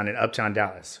downtown and uptown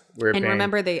Dallas.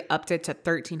 Remember, they upped it to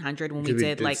 $1,300 when we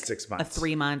did like 6 months. a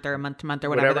 3 month or a month to month or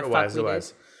whatever the fuck we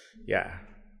did.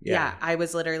 Yeah. I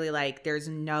was literally like, there's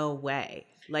no way.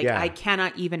 Like, I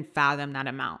cannot even fathom that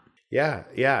amount.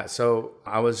 Yeah. So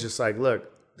I was just like, look,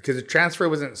 because the transfer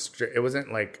it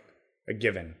wasn't like a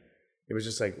given. It was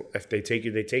just like, if they take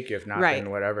you, they take you. If not,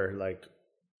 then whatever. Like,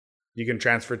 you can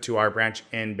transfer to our branch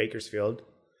in Bakersfield.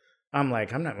 I'm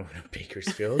like, I'm not moving to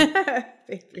Bakersfield.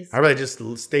 I'd rather just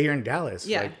stay here in Dallas.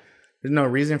 Yeah. Like, there's no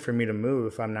reason for me to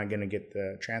move if I'm not going to get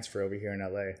the transfer over here in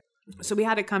LA. So we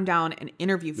had to come down and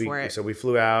interview for it. So we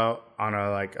flew out on a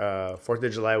 4th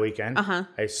of July weekend. Uh-huh.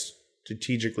 I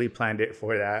strategically planned it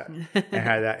for that and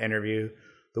had that interview.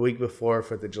 The week before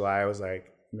 4th of July, I was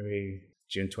like maybe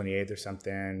June 28th or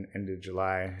something, into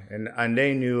July. And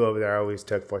they knew over there I always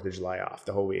took 4th of July off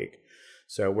the whole week.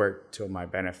 So it worked to my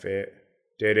benefit.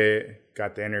 Did it,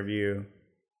 got the interview,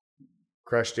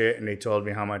 crushed it, and they told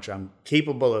me how much I'm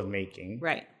capable of making.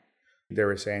 Right. They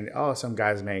were saying, oh, some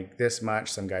guys make this much,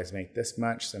 some guys make this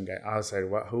much, I was like,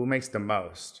 what? Who makes the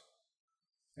most?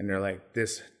 And they're like,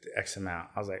 this X amount.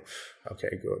 I was like, okay,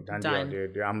 good, done deal,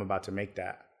 dude. I'm about to make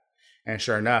that. And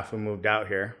sure enough, we moved out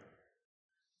here,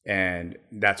 and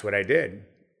that's what I did.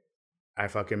 I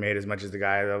fucking made as much as the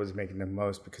guy that was making the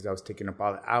most because I was taking up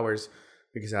all the hours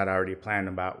because I'd already planned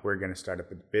about we're going to start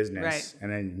up a business, and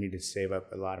then you need to save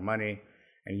up a lot of money.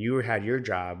 And you had your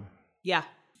job,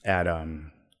 at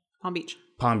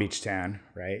Palm Beach Tan,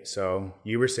 right? So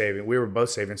you were saving, we were both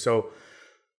saving. So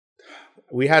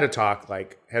we had to talk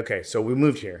like, okay, so we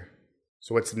moved here.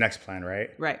 So what's the next plan, right?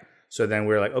 Right. So then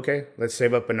we were like, okay, let's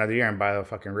save up another year and buy the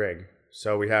fucking rig.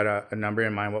 So we had a number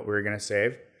in mind what we were going to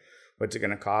save. What's it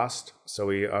going to cost? So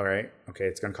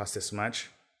it's going to cost this much.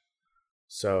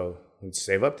 So let's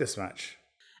save up this much.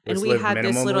 And we had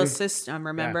this little system,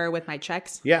 remember, with my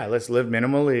checks? Yeah, let's live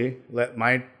minimally.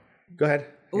 Go ahead.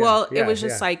 Well, it was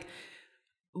just like,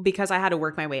 because I had to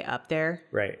work my way up there.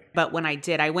 Right. But when I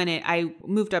did, I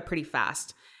moved up pretty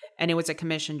fast. And it was a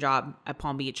commission job at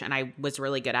Palm Beach, and I was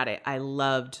really good at it. I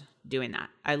loved doing that.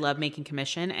 I loved making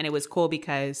commission. And it was cool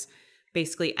because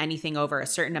basically anything over a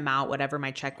certain amount, whatever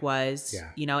my check was,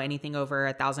 anything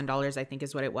over $1,000, I think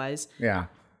is what it was. Yeah.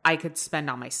 I could spend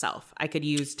on myself. I could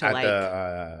use to at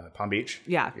the Palm Beach.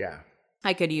 Yeah. Yeah.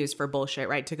 I could use for bullshit,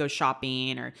 right? To go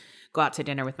shopping or go out to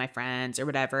dinner with my friends or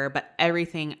whatever. But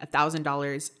everything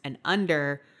 $1,000 and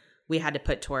under, we had to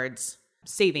put towards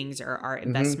savings or our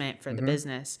investment for the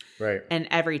business. Right. And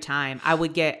every time I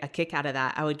would get a kick out of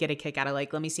that. I would get a kick out of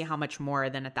like, let me see how much more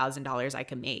than $1,000 I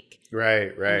can make.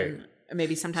 Right. And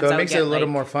maybe sometimes so it makes it a little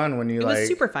more fun when you it was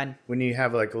super fun when you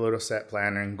have like a little set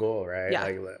plan and goal, right? Yeah.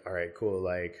 Like, all right, cool.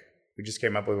 Like we just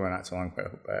came up with one not so long ago,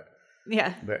 but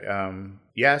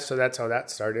so that's how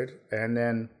that started. And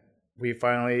then we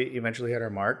eventually hit our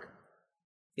mark.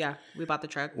 Yeah. We bought the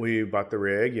truck. We bought the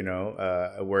rig,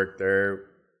 I worked there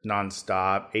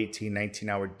nonstop, 18,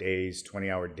 19-hour days,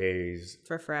 20-hour days.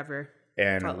 For forever.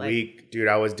 And dude,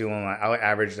 I would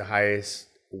average the highest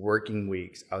working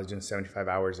weeks. I was doing 75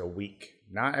 hours a week,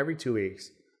 not every 2 weeks,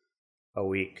 a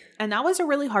week. And that was a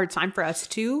really hard time for us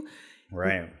too.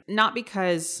 Right. Not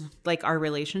because like our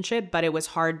relationship, but it was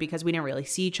hard because we didn't really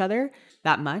see each other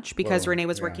that much because Rene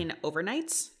was working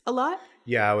overnights a lot.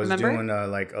 Yeah, I was doing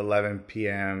 11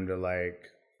 p.m. to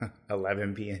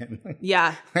 11 p.m.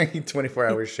 Yeah.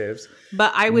 24-hour shifts.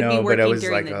 But I would be working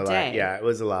during the day. Yeah, it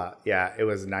was a lot. Yeah, it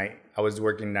was night. I was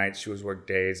working nights. She was work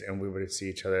days, and we would see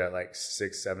each other at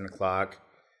 6, 7 o'clock,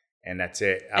 and that's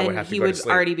it. I would have to go to sleep. He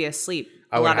would already be asleep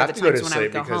a lot of the times when I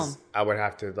would go home. I would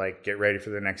have to get ready for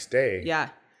the next day. Yeah.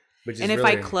 If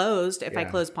I closed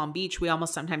Palm Beach, we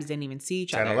almost sometimes didn't even see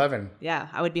each other. 10, 11. Yeah,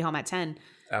 I would be home at 10.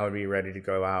 I would be ready to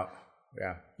go out.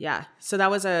 Yeah. Yeah. So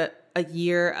that was a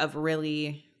year of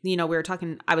really, I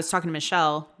was talking to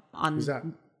Michelle on Who's that?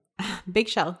 Big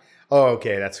Shell. Oh,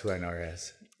 okay. That's who I know her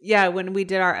as. Yeah. When we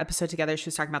did our episode together, she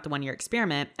was talking about the 1 year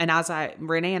experiment. And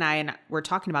Rene and I were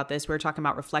talking about this, we were talking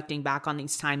about reflecting back on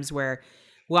these times where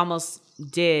we almost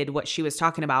did what she was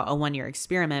talking about, a 1 year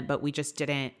experiment, but we just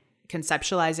didn't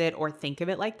conceptualize it or think of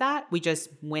it like that. We just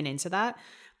went into that.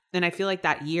 And I feel like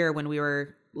that year when we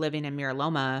were living in Mira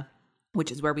Loma,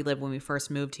 which is where we lived when we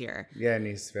first moved here. Yeah, in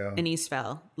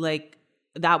Eastville. Like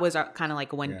that was kind of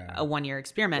like a 1 year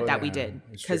experiment that we did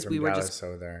because we were just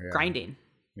over there, grinding.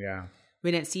 Yeah.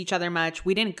 We didn't see each other much.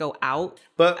 We didn't go out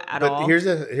at all. Here's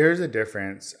a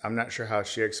difference. I'm not sure how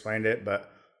she explained it,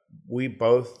 but we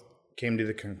both came to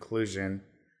the conclusion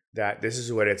that this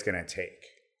is what it's going to take.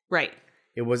 Right.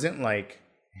 It wasn't like,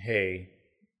 hey,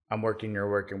 I'm working, you're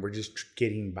working. We're just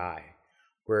getting by.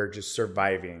 We're just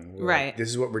surviving. Right. Like, this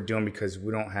is what we're doing because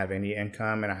we don't have any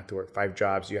income and I have to work 5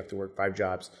 jobs. You have to work 5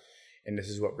 jobs. And this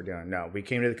is what we're doing. No, we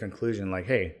came to the conclusion like,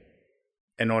 hey,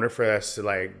 in order for us to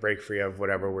like break free of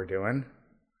whatever we're doing,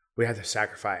 we had to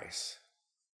sacrifice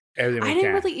everything we can. I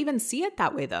didn't really even see it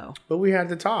that way though. But we had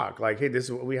to talk like, hey, this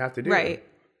is what we have to do. Right.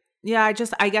 Yeah,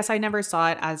 I guess I never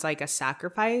saw it as like a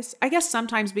sacrifice. I guess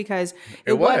sometimes because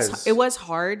it was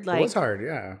hard. Like, it was hard,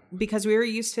 yeah. Because we were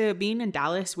used to being in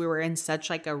Dallas. We were in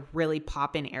such like a really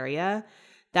poppin' area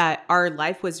that our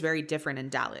life was very different in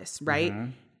Dallas, right?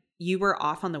 Mm-hmm. You were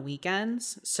off on the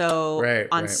weekends. So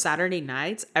on Saturday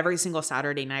nights, every single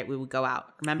Saturday night we would go out.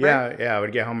 Remember? Yeah. I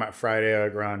would get home at Friday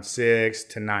like around 6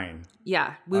 to 9.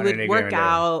 Yeah. We would work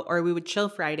out or we would chill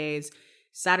Fridays.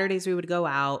 Saturdays we would go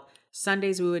out.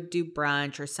 Sundays we would do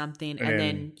brunch or something, and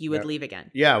then you would leave again.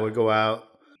 Yeah, we'd go out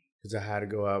because I had to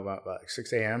go out about like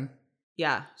 6 a.m.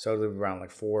 Yeah. So I'd leave around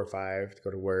like 4 or 5 to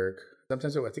go to work.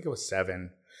 Sometimes I think it was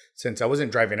 7. Since I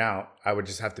wasn't driving out, I would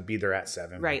just have to be there at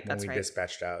 7. Right, when we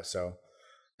dispatched out. So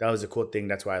that was a cool thing.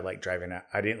 That's why I like driving out.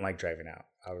 I didn't like driving out.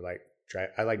 I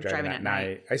like driving at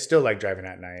night. I still like driving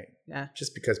at night. Yeah.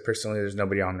 Just because personally there's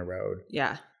nobody on the road.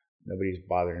 Yeah. Nobody's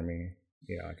bothering me.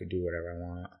 You know, I could do whatever I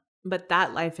want. But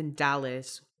that life in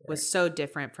Dallas was so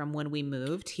different from when we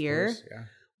moved here. Course, yeah.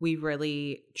 We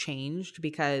really changed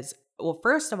because, well,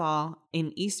 first of all,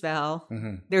 in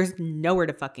Eastville, there's nowhere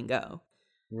to fucking go.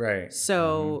 Right.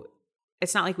 So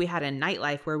it's not like we had a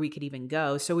nightlife where we could even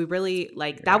go. So we really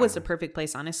that was the perfect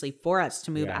place, honestly, for us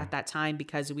to move at that time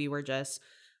because we were just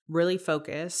really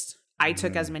focused. I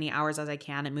took as many hours as I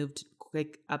can and moved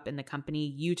quick up in the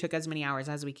company. You took as many hours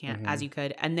as as you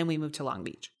could. And then we moved to Long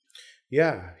Beach.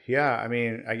 Yeah. I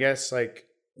mean, I guess like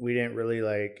we didn't really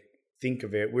like think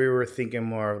of it. We were thinking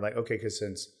more of like, okay, because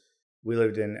since we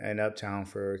lived in Uptown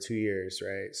for 2 years,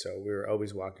 right? So we were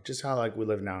always walking, just how like we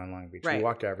live now in Long Beach. Right. We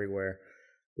walk everywhere.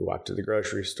 We walk to the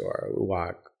grocery store. We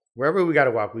walk wherever we got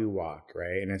to walk. We walk,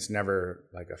 right? And it's never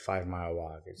like a 5-mile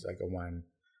walk. It's like a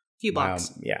few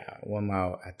blocks. 1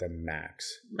 mile at the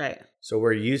max. Right. So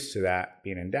we're used to that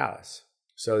being in Dallas.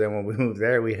 So then when we moved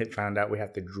there, we had found out we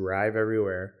have to drive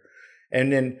everywhere. And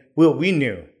then, well, we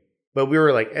knew, but we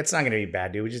were like, it's not going to be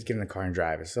bad, dude. We just get in the car and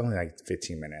drive. It's only like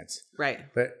 15 minutes. Right.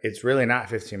 But it's really not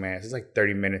 15 minutes. It's like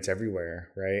 30 minutes everywhere,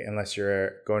 right? Unless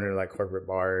you're going to like corporate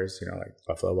bars, you know, like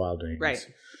Buffalo Wild Wings. Right.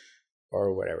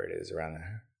 Or whatever it is around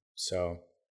there. So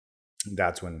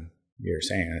that's when you're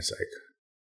saying it's like,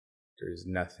 there's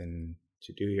nothing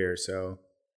to do here. So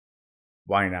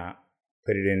why not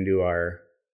put it into our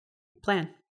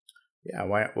plan? Yeah.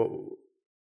 Why?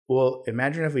 Well,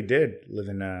 imagine if we did live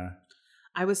in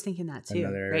I was thinking that too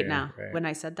right now. Right. When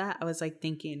I said that, I was like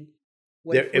thinking,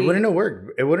 it wouldn't have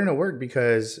worked. It wouldn't have worked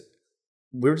because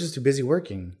we were just too busy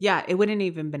working. Yeah, it wouldn't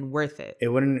even been worth it. It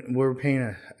wouldn't. We were paying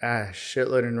a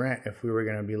shitload in rent if we were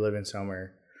going to be living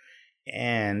somewhere,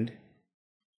 and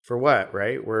for what?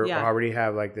 Right? We already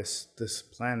have like this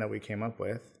plan that we came up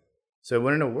with, so it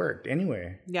wouldn't have worked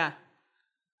anyway. Yeah.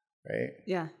 Right.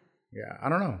 Yeah. Yeah. I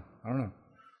don't know.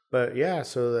 But yeah,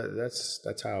 so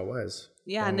that's how it was.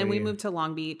 Yeah, and then we moved to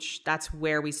Long Beach. That's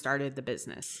where we started the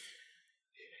business.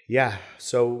 Yeah,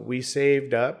 so we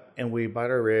saved up and we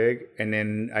bought a rig, and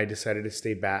then I decided to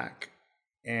stay back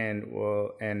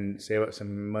and save up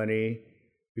some money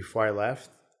before I left,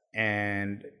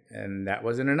 and that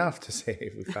wasn't enough to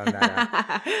save. We found that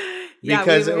out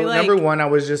because number one, I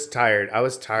was just tired. I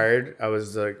was tired. I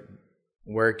was like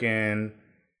working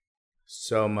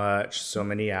so much, so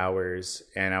many hours,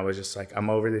 and I was just like, I'm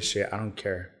over this shit. I don't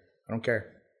care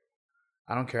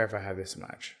if I have this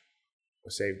much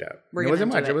saved up. It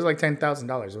wasn't much. It was like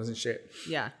 $10,000. It wasn't shit.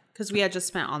 Yeah, because we had just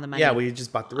spent all the money. Yeah, we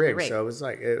just bought the rig, so it was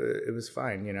like it was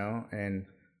fine, you know. And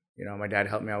you know, my dad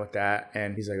helped me out with that,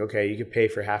 and he's like, okay, you could pay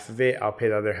for half of it. I'll pay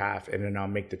the other half, and then I'll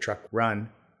make the truck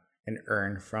run and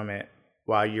earn from it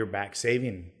while you're back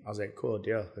saving. I was like, cool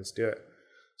deal, let's do it.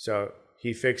 So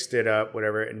he fixed it up,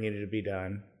 whatever it needed to be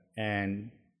done,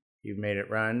 and he made it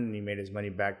run, and he made his money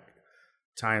back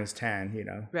times 10, you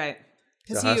know. Right.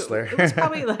 He's a hustler. It was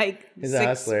probably like he's a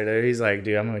hustler, dude. He's like,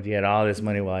 dude, I'm going to get all this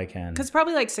money while I can. Because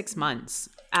probably like 6 months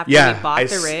after we bought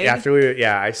the rig.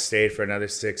 I stayed for another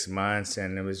 6 months,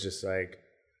 and it was just like,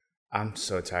 I'm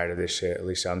so tired of this shit.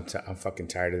 Alicia, I'm fucking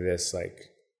tired of this. Like,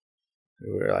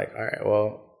 we were like, all right,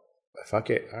 well, fuck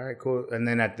it. All right, cool. And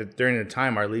then during the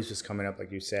time, our lease was coming up,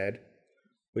 like you said.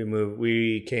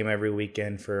 We came every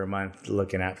weekend for a month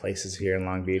looking at places here in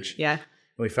Long Beach. Yeah.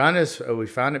 And we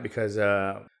found it because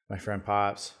my friend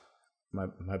Pops,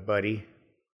 my buddy,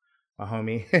 my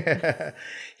homie,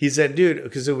 he said, dude,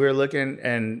 because we were looking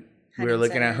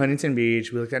at Huntington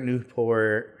Beach. We looked at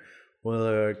Newport. I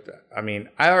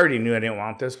already knew I didn't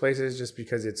want those places just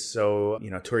because it's so,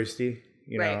 touristy,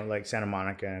 know, like Santa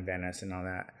Monica and Venice and all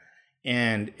that.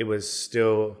 And it was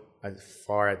still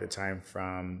far at the time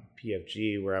from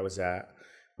PFG where I was at,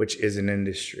 which is an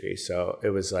industry. So it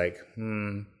was like,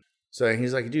 So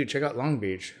he's like, dude, check out Long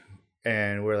Beach.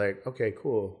 And we're like, okay,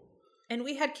 cool. And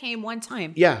we had came one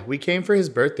time. Yeah, we came for his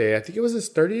birthday. I think it was his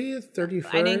 30th,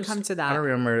 31st. I didn't come to that. I don't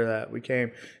remember that. We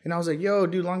came. And I was like, yo,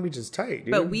 dude, Long Beach is tight,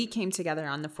 dude. But we came together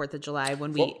on the 4th of July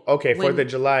when we... 4th of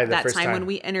July, the first time. That time when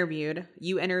we interviewed.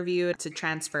 You interviewed to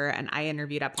transfer, and I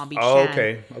interviewed at Palm Beach. Oh,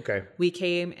 okay. We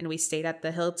came, and we stayed at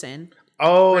the Hilton.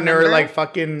 Oh, remember? And they were like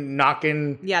fucking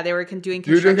knocking... Yeah, they were doing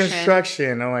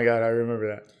construction. Oh, my God. I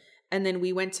remember that. And then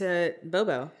we went to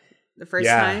Bobo. The first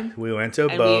time we went to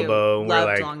Bobo. We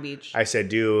loved Long Beach. I said,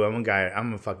 dude, I'm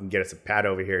gonna fucking get us a pad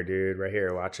over here, dude, right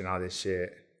here, watching all this shit.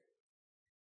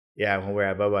 Yeah, when we're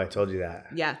at Bobo, I told you that.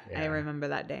 Yeah, I remember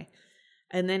that day.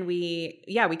 And then we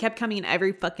kept coming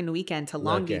every fucking weekend to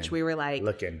Long Beach. We were like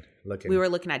looking. We were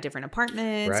looking at different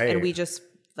apartments, and we just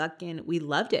we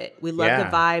loved it. We loved the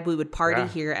vibe. We would party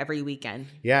here every weekend.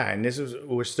 Yeah, and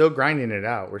we're still grinding it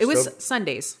out. It was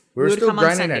Sundays. We were still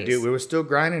grinding it, dude. We were still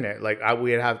grinding it. Like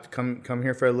we'd have to come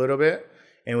here for a little bit,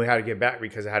 and we had to get back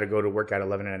because I had to go to work at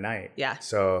 11 at night. Yeah.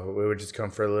 So we would just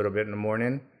come for a little bit in the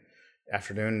morning,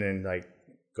 afternoon, and like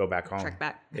go back home. Trek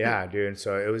back. Yeah, dude.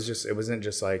 So it wasn't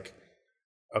just like,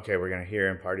 okay, we're gonna hear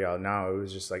and party all. No, it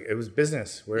was just like it was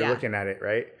business. We were looking at it,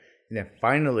 right? And then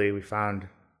finally we found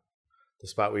the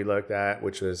spot we looked at,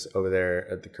 which was over there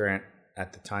at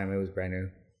the time it was brand new.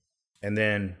 And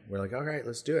then we're like, all right,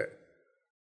 let's do it.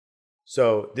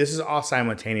 So this is all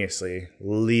simultaneously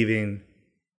leaving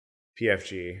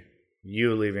PFG,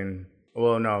 you leaving.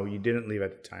 Well, no, you didn't leave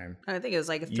at the time. I think it was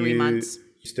like 3 months.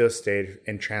 You still stayed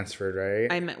and transferred,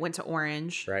 right? I went to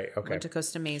Orange. Right, okay. Went to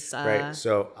Costa Mesa. Right,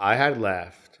 so I had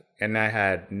left and I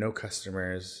had no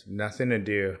customers, nothing to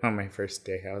do on my first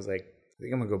day. I was like, I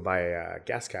think I'm going to go buy a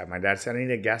gas cap. My dad said I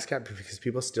need a gas cap because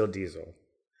people steal diesel.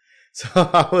 So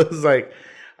I was like...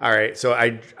 All right, so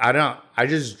I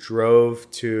just drove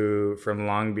from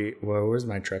Long Beach. Well, where's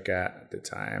my truck at the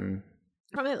time?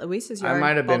 Probably at Luis's yard. I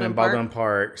might have been in Baldwin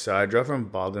Park. So I drove from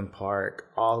Baldwin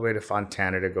Park all the way to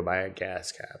Fontana to go buy a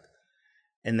gas cap.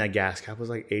 And the gas cap was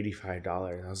like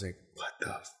 $85. I was like, what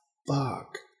the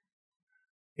fuck?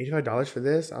 $85 for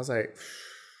this? I was like,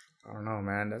 I don't know,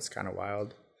 man. That's kind of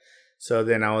wild. So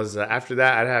then I was, after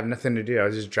that, I'd have nothing to do. I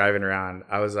was just driving around.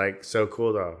 I was like, so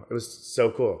cool though. It was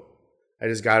so cool. I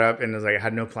just got up and was like, I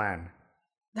had no plan.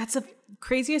 That's the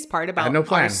craziest part about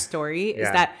our story is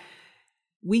that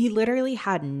we literally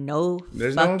had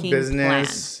There's fucking no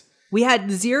business. plan. We had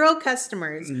zero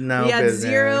customers. We had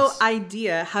zero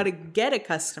idea how to get a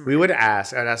customer. We would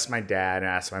ask. I'd ask my dad and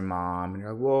ask my mom. And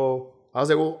you're like, well, I was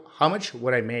like, well, how much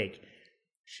would I make?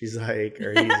 He's like,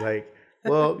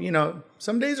 well,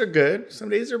 some days are good. Some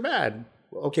days are bad.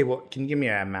 Well, okay, well, can you give me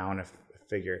an amount, a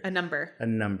figure? A number. A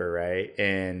number, right?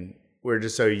 And we're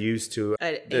just so used to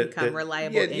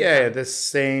reliable income. Yeah, the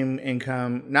same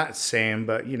income, not same,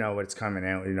 but what's coming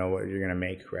out, what you're gonna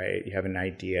make, right? You have an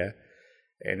idea.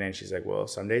 And then she's like, well,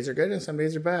 some days are good and some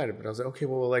days are bad. But I was like, okay,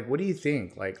 well, like, what do you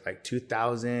think? Like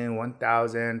 2,000,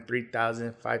 1,000,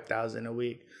 3,000, 5,000 a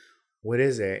week. What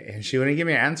is it? And she wouldn't give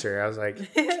me an answer. I was like,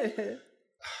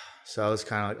 so I was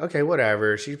kind of like, okay,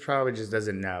 whatever. She probably just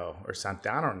doesn't know or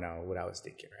something. I don't know what I was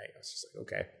thinking, right? I was just like,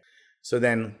 okay. So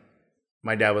then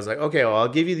my dad was like, okay, well, I'll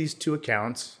give you these 2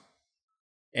 accounts,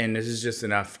 and this is just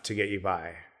enough to get you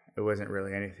by. It wasn't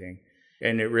really anything.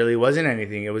 And it really wasn't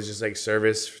anything. It was just like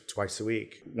service twice a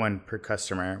week, 1 per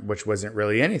customer, which wasn't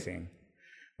really anything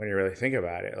when you really think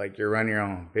about it. Like, you're running your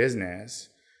own business.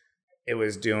 It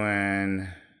was doing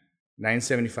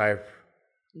 $975,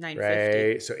 $950.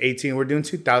 right? So 18, we're doing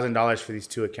 $2,000 for these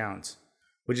 2 accounts,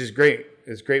 which is great.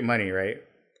 It's great money, right?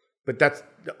 But that's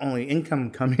the only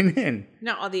income coming in.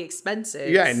 Not all the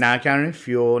expenses. Yeah, not counting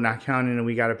fuel, not counting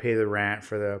we got to pay the rent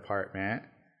for the apartment.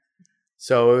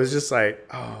 So it was just like,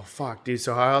 oh, fuck, dude.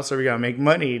 So how else are we going to make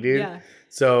money, dude? Yeah.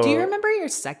 So do you remember your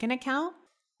second account?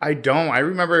 I don't. I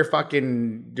remember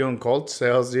fucking doing cold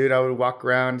sales, dude. I would walk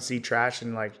around, see trash,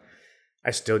 and like,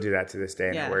 I still do that to this day,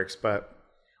 and it works. But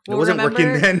it wasn't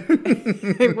working then.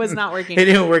 It was not working. It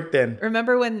didn't work then.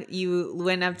 Remember when you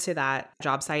went up to that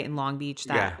job site in Long Beach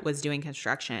that was doing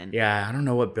construction? Yeah, I don't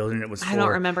know what building it was for. I don't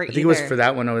remember either. I think it was for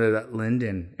that one over there, that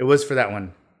Linden. It was for that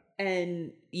one.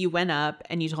 And you went up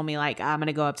and you told me like, I'm going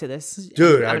to go up to this.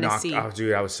 Dude,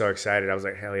 I was so excited. I was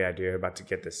like, hell yeah, dude, I'm about to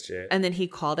get this shit. And then he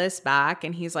called us back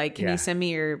and he's like, can you send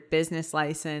me your business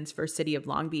license for City of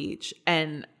Long Beach?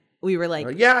 And we were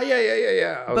like, yeah.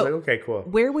 I was like, okay, cool.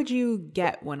 Where would you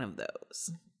get one of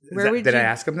those? Did I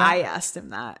ask him that? I asked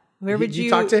him that. Where would you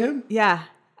talk to him? Yeah.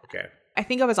 Okay. I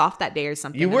think I was off that day or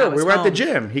something. We were at the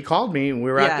gym. He called me.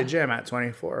 We were at the gym at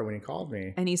 24 when he called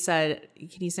me. And he said,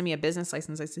 can you send me a business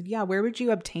license? I said, yeah, where would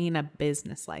you obtain a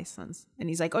business license? And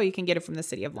he's like, oh, you can get it from the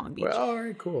City of Long Beach. Well, all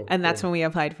right, cool. And that's when we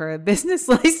applied for a business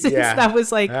license. Yeah. That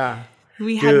was like,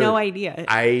 we had no idea.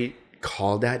 I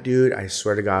called that dude. I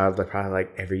swear to God, probably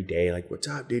like every day, like, what's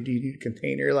up, dude? Do you need a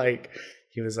container? Like,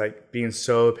 he was like being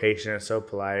so patient, so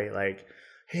polite. Like,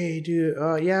 hey, dude,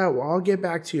 yeah, well, I'll get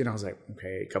back to you. And I was like,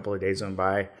 okay, a couple of days went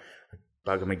by.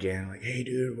 Bug him again, like, hey,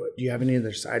 dude, do you have any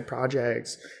other side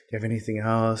projects? Do you have anything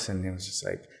else? And it was just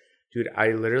like, dude, I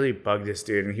literally bugged this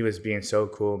dude, and he was being so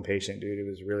cool and patient, dude. It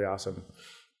was really awesome.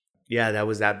 Yeah, that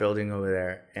was that building over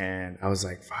there. And I was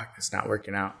like, fuck, it's not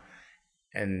working out.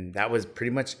 And that was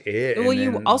pretty much it. Well,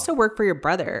 you also work for your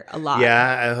brother a lot.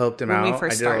 Yeah, I helped him out. I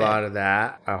did a lot of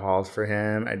that. I hauled for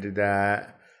him. I did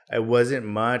that. It wasn't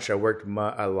much. I worked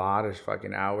a lot of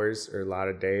fucking hours or a lot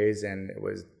of days, and it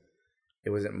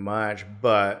wasn't much.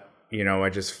 But, you know, I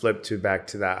just flipped back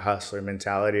to that hustler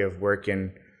mentality of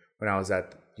working when I was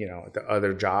at, you know, the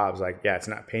other jobs. Like, yeah, it's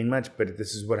not paying much, but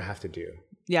this is what I have to do.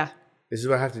 Yeah. This is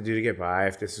what I have to do to get by.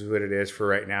 If this is what it is for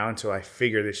right now until I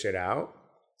figure this shit out,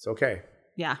 it's okay.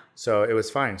 Yeah. So it was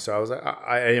fine. So I was like,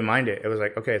 I didn't mind it. It was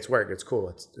like, okay, it's work. It's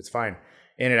cool. It's fine.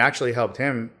 And it actually helped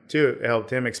him too. It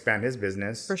helped him expand his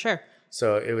business. For sure.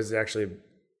 So it was actually,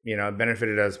 you know, it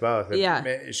benefited us both.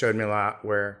 It showed me a lot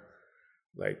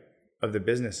of the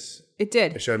business. It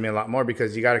did. It showed me a lot more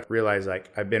because you got to realize,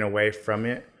 like, I've been away from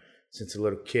it since a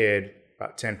little kid,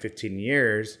 about 10, 15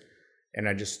 years. And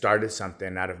I just started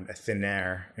something out of thin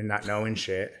air and not knowing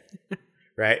shit.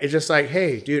 Right? It's just like,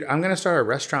 hey, dude, I'm going to start a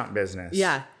restaurant business.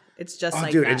 Yeah. It's just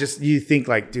like dude, that. You think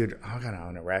like, dude, I'm going to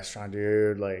own a restaurant,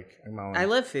 dude. Like, I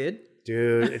love food.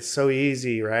 Dude, it's so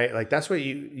easy, right? Like, that's what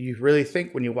you really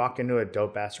think when you walk into a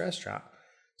dope ass restaurant.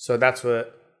 So that's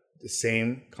what the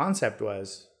same concept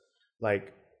was.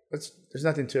 Like, there's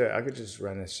nothing to it. I could just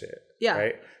run this shit. Yeah.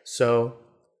 Right? So,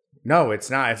 no, it's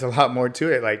not. It's a lot more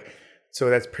to it. Like, so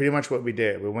that's pretty much what we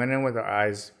did. We went in with our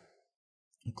eyes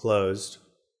closed.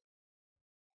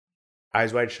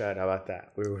 Eyes wide shut. How about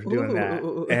that? We were doing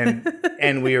that.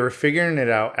 And we were figuring it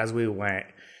out as we went.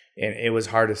 And it was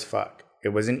hard as fuck. It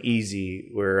wasn't easy.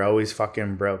 We were always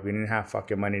fucking broke. We didn't have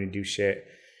fucking money to do shit.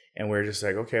 And we were just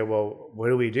like, okay, well, what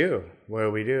do we do? What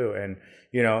do we do? And,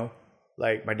 you know,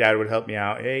 like my dad would help me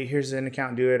out. Hey, here's an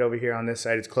account. Do it over here on this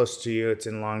side. It's close to you. It's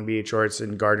in Long Beach or it's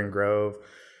in Garden Grove.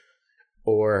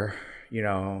 Or, you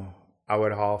know, I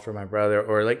would haul for my brother.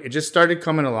 Or like it just started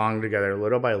coming along together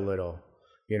little by little,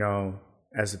 you know,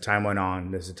 as the time went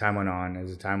on.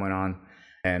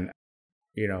 And,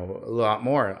 you know, a lot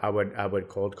more. I would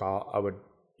cold call. I would,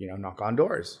 you know, knock on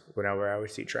doors whenever I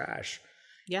would see trash.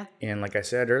 Yeah. And like I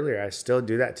said earlier, I still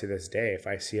do that to this day. If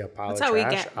I see a pile of trash,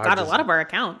 that's how we got a lot of our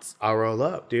accounts. I'll roll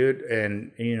up, dude.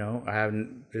 And, you know,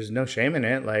 there's no shame in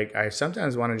it. Like, I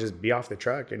sometimes want to just be off the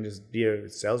truck and just be a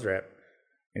sales rep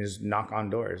and just knock on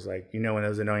doors. Like, you know, when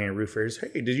those annoying roofers,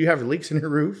 hey, did you have leaks in your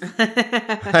roof?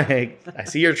 Like, I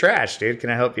see your trash, dude. Can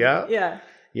I help you out? Yeah.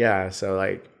 Yeah. So,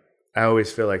 like, I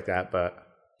always feel like that. But,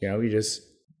 you know, you just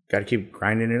got to keep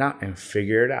grinding it out and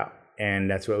figure it out.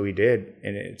 And that's what we did.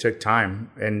 And it took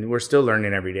time. And we're still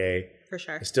learning every day. For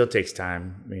sure. It still takes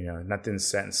time. You know, nothing's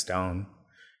set in stone.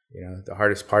 You know, the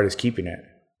hardest part is keeping it,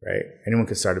 right? Anyone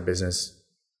can start a business.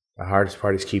 The hardest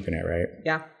part is keeping it, right?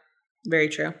 Yeah. Very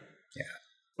true. Yeah.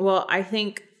 Well, I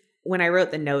think when I wrote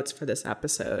the notes for this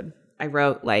episode, I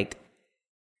wrote like,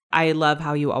 I love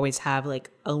how you always have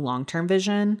like a long-term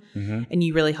vision. Mm-hmm. And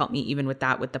you really helped me even with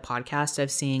that, with the podcast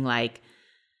of seeing like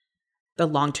the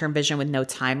long-term vision with no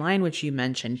timeline, which you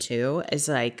mentioned too, is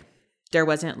like, there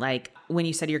wasn't like, when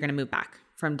you said you're going to move back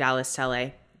from Dallas to LA,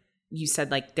 you said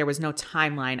like, there was no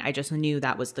timeline. I just knew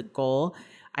that was the goal.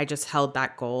 I just held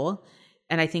that goal.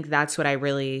 And I think that's what I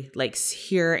really like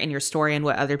hear in your story, and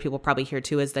what other people probably hear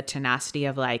too, is the tenacity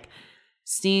of like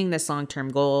seeing this long-term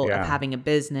goal Yeah. of having a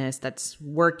business that's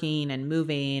working and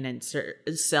moving and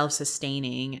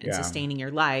self-sustaining and Yeah. sustaining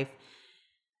your life,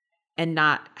 and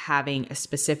not having a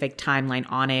specific timeline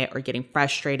on it or getting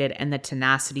frustrated, and the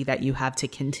tenacity that you have to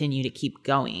continue to keep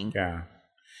going. Yeah.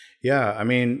 Yeah. I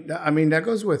mean, that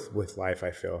goes with life,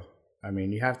 I feel. I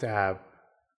mean, you have to have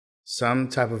some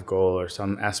type of goal or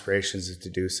some aspirations to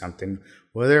do something,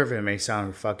 whether if it may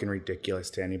sound fucking ridiculous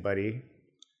to anybody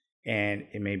and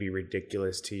it may be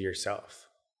ridiculous to yourself.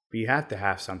 But you have to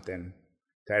have something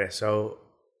that is so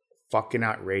fucking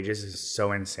outrageous, is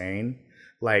so insane.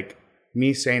 Like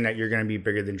me saying that you're going to be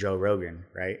bigger than Joe Rogan,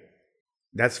 right?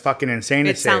 That's fucking insane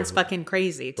to say. It sounds fucking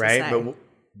crazy to right? say.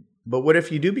 But what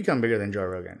if you do become bigger than Joe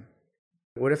Rogan?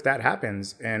 What if that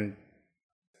happens? And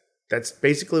that's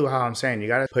basically how I'm saying. You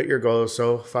got to put your goals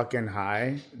so fucking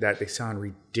high that they sound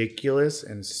ridiculous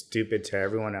and stupid to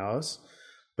everyone else.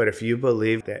 But if you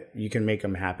believe that you can make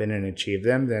them happen and achieve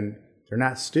them, then they're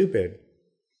not stupid.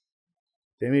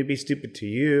 They may be stupid to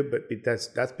you, but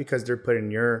that's because they're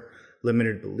putting your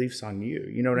limited beliefs on you.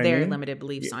 You know what I mean? Their limited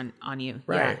beliefs on you.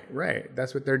 Right, Yeah. right.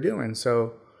 That's what they're doing.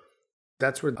 So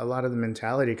that's where a lot of the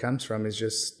mentality comes from, is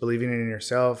just believing in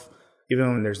yourself, even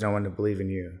when there's no one to believe in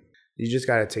you. You just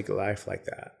got to take life like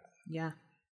that. Yeah.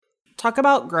 Talk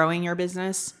about growing your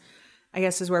business. I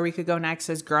guess is where we could go next,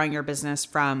 is growing your business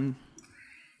from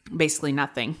basically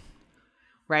nothing,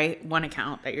 right? One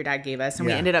account that your dad gave us, and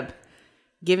we ended up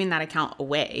giving that account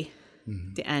away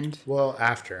at the end. Well,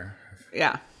 after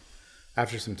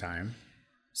some time.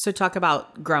 So talk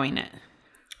about growing it.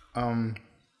 I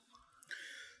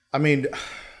mean,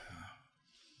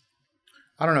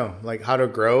 I don't know, like how to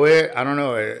grow it. I don't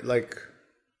know,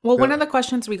 Well, one of the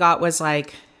questions we got was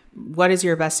like, what is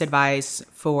your best advice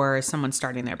for someone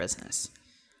starting their business?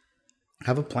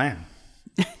 have a plan.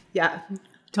 Yeah.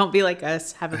 Don't be like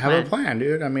us. Have a plan. Have a plan,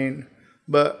 dude. I mean,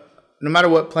 but no matter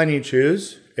what plan you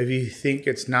choose, if you think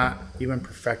it's not even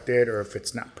perfected, or if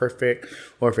it's not perfect,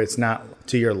 or if it's not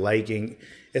to your liking,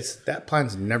 that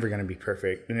plan's never going to be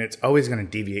perfect, and it's always going to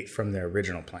deviate from the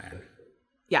original plan.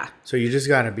 Yeah. So you just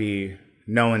got to be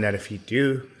knowing that if you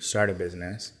do start a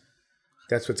business,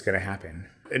 that's what's going to happen.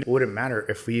 It wouldn't matter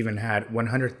if we even had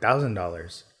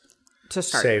 $100,000 To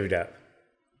start. saved up,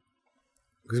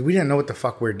 because we didn't know what the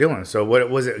fuck we were doing. So what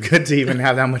was it good to even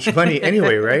have that much money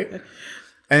anyway, right?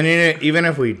 And even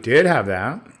if we did have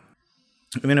that,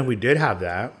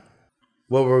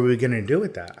 what were we going to do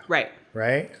with that?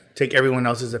 Right? Take everyone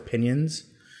else's opinions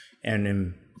and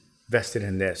invest it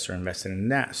in this or invest it in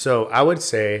that. So I would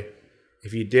say,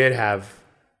 if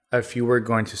you were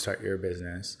going to start your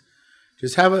business,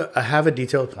 just have a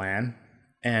detailed plan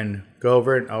and go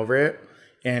over it and over it.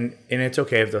 And it's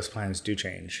okay if those plans do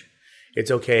change.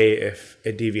 It's okay if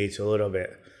it deviates a little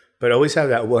bit, but always have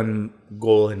that one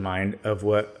goal in mind of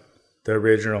what the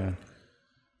original,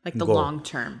 like the goal. long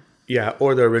term. Yeah,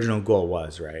 or the original goal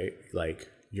was, right? Like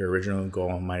your original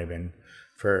goal might have been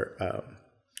for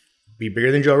be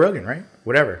bigger than Joe Rogan, right?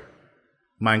 Whatever.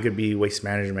 Mine could be waste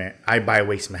management. I buy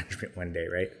waste management one day,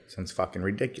 right? Sounds fucking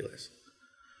ridiculous.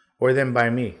 Or then buy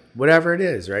me. Whatever it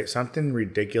is, right? Something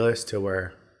ridiculous to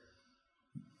where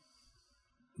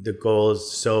the goal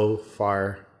is so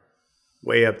far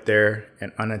way up there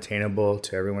and unattainable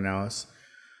to everyone else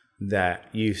that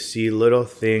you see little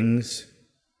things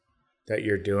that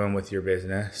you're doing with your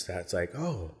business that's like,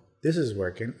 oh, this is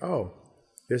working. Oh,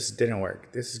 this didn't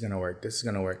work. This is going to work. This is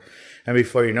going to work. And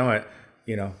before you know it,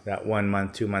 that 1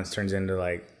 month, 2 months turns into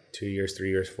like 2 years, 3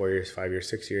 years, 4 years, 5 years,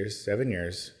 6 years, 7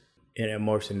 years. And it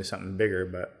morphs into something bigger.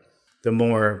 But the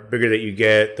more bigger that you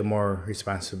get, the more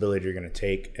responsibility you're going to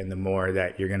take, and the more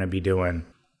that you're going to be doing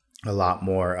a lot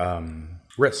more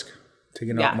risk,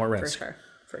 taking a lot more risk.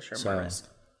 For sure, more risk.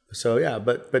 So yeah,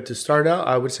 but to start out,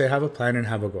 I would say have a plan and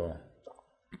have a goal.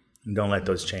 And don't let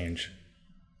those change.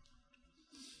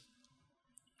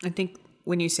 I think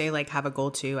when you say like have a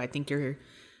goal too, I think you're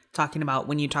talking about,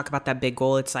 when you talk about that big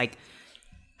goal, it's like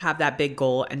have that big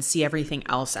goal and see everything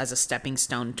else as a stepping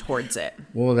stone towards it.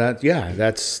 Well,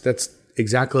 that's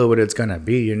exactly what it's going to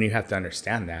be. And you have to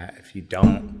understand that. If you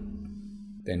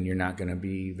don't, then you're not going to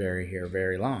be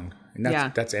very long. And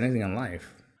that's anything in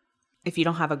life. If you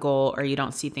don't have a goal or you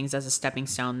don't see things as a stepping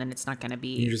stone, then it's not going to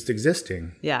be. You're just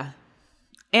existing. Yeah.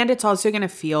 And it's also going to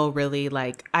feel really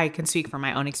like, I can speak from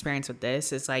my own experience with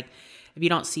this. It's like, if you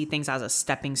don't see things as a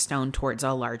stepping stone towards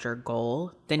a larger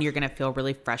goal, then you're going to feel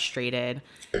really frustrated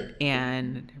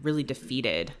and really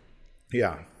defeated.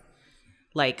 Yeah.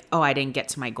 Like, oh, I didn't get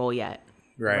to my goal yet.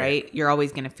 Right? You're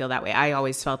always going to feel that way. I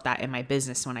always felt that in my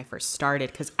business when I first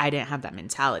started because I didn't have that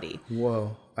mentality.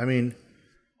 Well, I mean,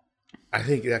 I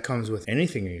think that comes with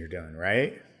anything you're doing,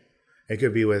 right? It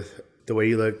could be with the way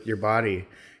you look, your body.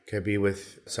 It could be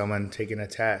with someone taking a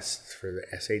test for the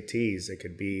SATs. It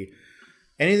could be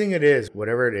anything it is,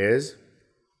 whatever it is,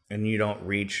 and you don't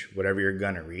reach whatever you're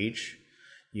going to reach,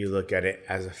 you look at it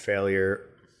as a failure.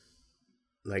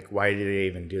 Like, why did I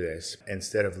even do this?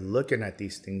 Instead of looking at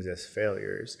these things as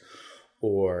failures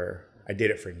or I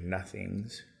did it for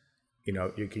nothings,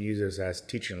 you could use those as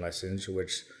teaching lessons,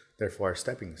 which therefore are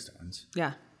stepping stones.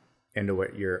 Yeah. Into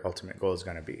what your ultimate goal is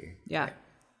going to be. Yeah.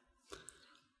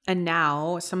 And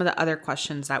now some of the other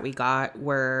questions that we got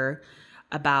were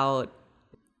about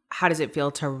how does it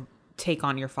feel to take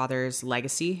on your father's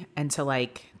legacy and to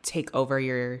like take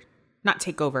over not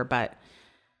take over, but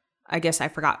I guess I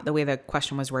forgot the way the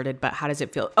question was worded, but how does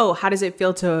it feel? Oh, how does it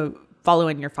feel to follow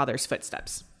in your father's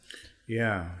footsteps?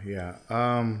 Yeah.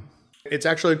 It's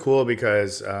actually cool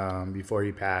because before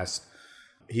he passed,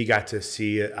 he got to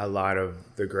see a lot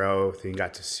of the growth. He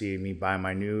got to see me buy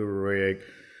my new rig,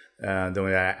 the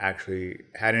way that I actually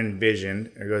had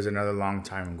envisioned. It was another long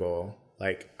time goal.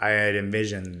 Like, I had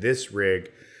envisioned this rig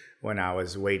when I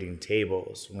was waiting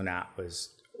tables, when I was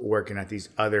working at these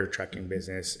other trucking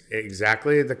business.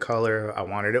 Exactly the color. I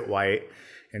wanted it white,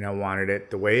 and I wanted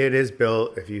it the way it is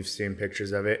built. If you've seen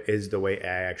pictures of it, is the way I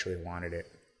actually wanted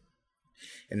it.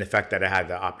 And the fact that I had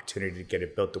the opportunity to get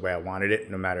it built the way I wanted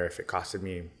it, no matter if it costed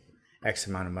me X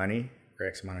amount of money or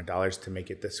X amount of dollars to make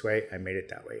it this way, I made it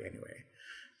that way anyway.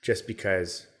 Just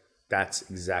because that's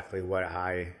exactly what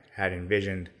I had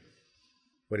envisioned.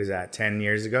 What is that, 10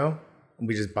 years ago?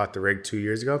 We just bought the rig 2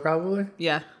 years ago, probably?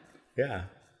 Yeah. Yeah.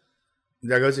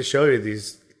 That goes to show you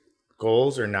these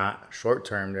goals are not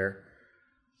short-term.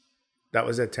 That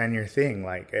was a 10-year thing.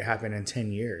 Like, it happened in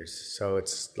 10 years. So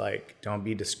it's like, don't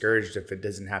be discouraged if it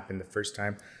doesn't happen the first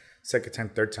time, second time,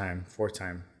 third time, fourth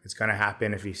time. It's going to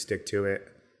happen if you stick to it.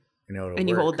 And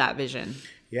you hold that vision.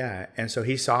 Yeah. And so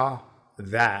he saw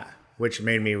that, which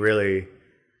made me really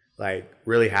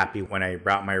happy when I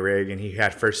brought my rig, and he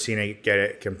had first seen it get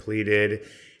it completed,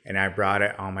 and I brought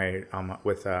it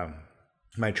with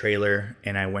my trailer,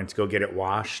 and I went to go get it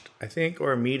washed, I think,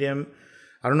 or meet him.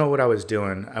 I don't know what I was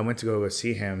doing. I went to go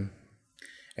see him,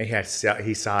 and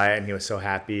he saw it, and he was so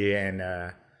happy,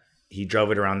 and he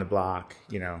drove it around the block.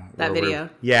 That video.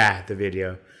 Yeah, the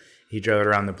video. He drove it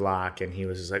around the block, and he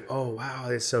was just like, "Oh wow,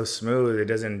 it's so smooth. It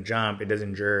doesn't jump. It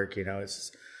doesn't jerk.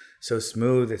 It's so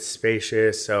smooth. It's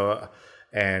spacious." So,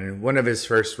 and one of his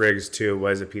first rigs too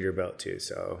was a Peterbilt too.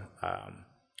 So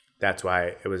that's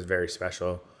why it was very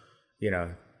special,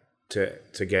 to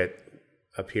get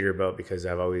a Peterbilt, because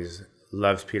I've always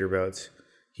loved Peterbilts.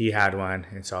 He had one,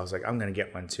 and so I was like, I'm gonna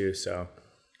get one too. So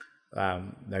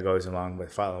that goes along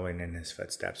with following in his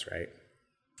footsteps, right?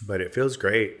 But it feels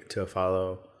great to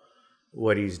follow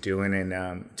what he's doing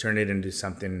and turn it into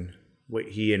something what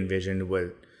he envisioned,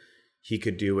 what he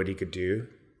could do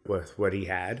with what he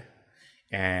had.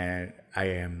 And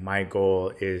my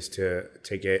goal is to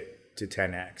take it to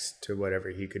 10x, to whatever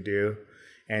he could do,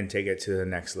 and take it to the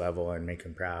next level and make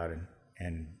him proud,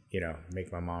 and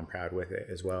make my mom proud with it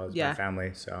as well as my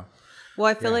family. So, well,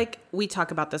 I feel like we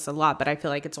talk about this a lot, but I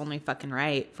feel like it's only fucking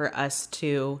right for us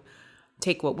to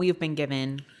take what we've been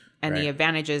given and the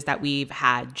advantages that we've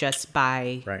had just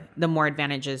by the more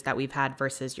advantages that we've had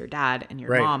versus your dad and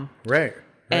your mom. Right.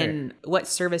 And what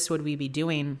service would we be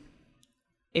doing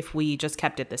if we just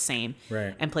kept it the same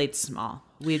and played small?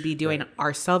 We'd be doing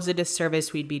ourselves a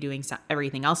disservice. We'd be doing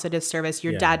everything else a disservice.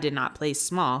 Your dad did not play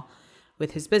small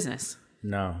with his business.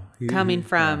 No. Coming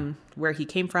from where he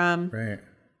came from.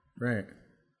 Right.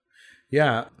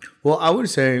 Yeah. Well, I would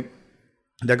say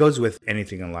that goes with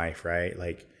anything in life, right?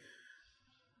 Like,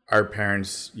 our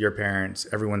parents, your parents,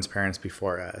 everyone's parents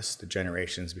before us, the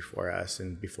generations before us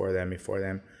and before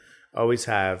them, always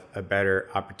have a better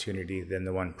opportunity than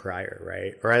the one prior,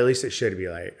 right? Or at least it should be.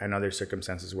 Like, I know there's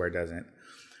circumstances where it doesn't,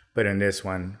 but in this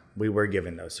one, we were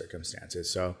given those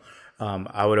circumstances. So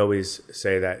I would always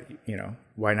say that,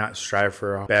 why not strive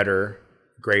for a better,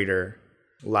 greater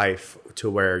life to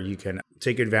where you can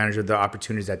take advantage of the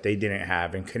opportunities that they didn't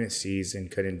have and couldn't seize and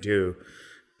couldn't do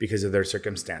because of their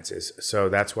circumstances. So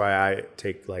that's why I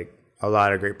take a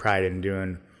lot of great pride in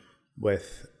doing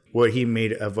with what he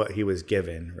made of what he was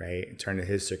given, right? And turning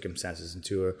his circumstances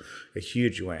into a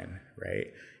huge win, right?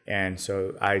 And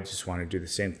so I just want to do the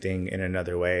same thing in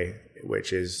another way,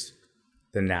 which is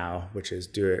the now, which is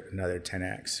do it another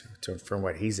 10x from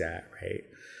what he's at, right?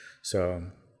 So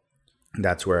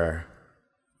that's where,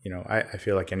 I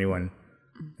feel like anyone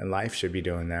in life should be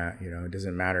doing that. It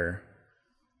doesn't matter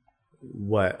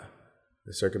what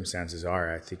the circumstances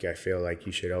are. I feel like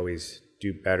you should always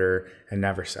do better and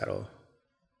never settle.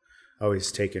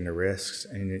 always taking the risks,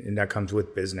 and that comes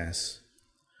with business.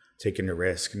 Taking the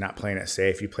risk, not playing it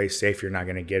safe. You play safe, you're not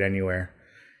going to get anywhere.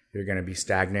 You're going to be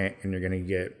stagnant, and you're going to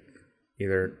get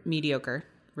either mediocre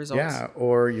results. Yeah,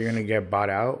 or you're going to get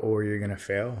bought out, or you're going to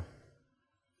fail.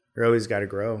 You always got to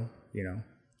grow, you know.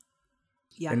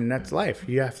 Yeah. And that's life.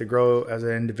 You have to grow as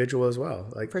an individual as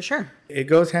well. Like, for sure. It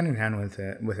goes hand in hand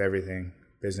with everything,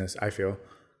 business, I feel.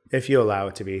 If you allow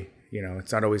it to be, you know,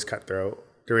 it's not always cutthroat.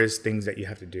 There is things that you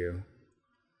have to do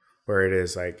where it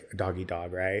is like a dog eat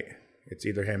dog, right? It's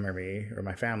either him or me or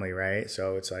my family, right?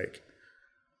 So it's like,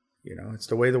 you know, it's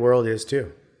the way the world is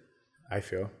too, I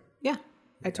feel. Yeah,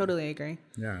 I totally agree.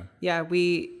 Yeah. Yeah,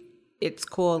 it's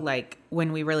cool, like,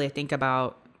 when we really think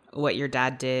about what your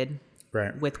dad did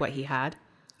with what he had.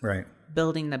 Right.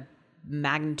 Building the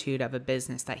magnitude of a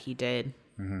business that he did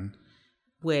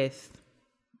with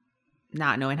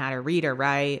not knowing how to read or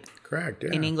write. Correct,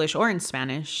 yeah. In English or in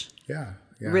Spanish. Yeah.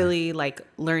 Really, like,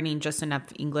 learning just enough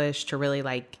English to really,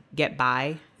 like, get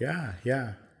by. Yeah.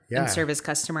 And serve his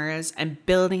customers, and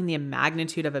building the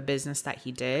magnitude of a business that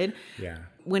he did. Yeah.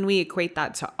 When we equate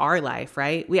that to our life,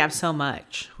 right? We have so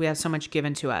much. We have so much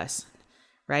given to us,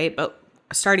 right? But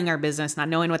starting our business, not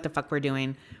knowing what the fuck we're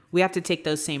doing, we have to take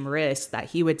those same risks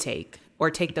that he would take, or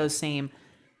take those same,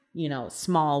 you know,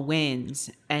 small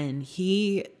wins. And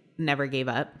he never gave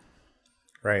up.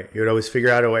 Right. He would always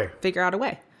figure out a way.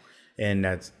 And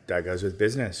that goes with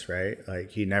business, right?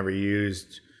 Like, he never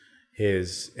used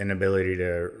his inability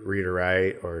to read or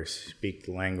write or speak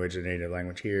the language, the native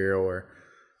language here, or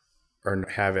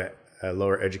have a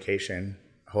lower education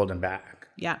hold him back.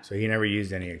 Yeah. So he never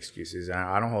used any excuses.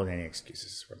 I don't hold any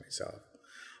excuses for myself.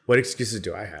 What excuses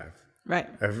do I have? Right.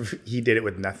 He did it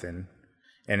with nothing.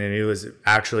 And then he was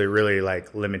actually really,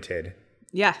 like, limited.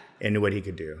 Yeah. In what he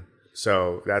could do.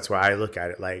 So that's why I look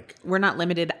at it like, we're not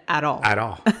limited at all.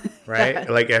 Right? Yeah.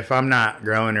 Like, if I'm not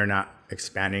growing or not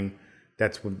expanding,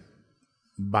 that's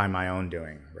by my own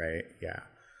doing, right? Yeah.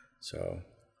 So,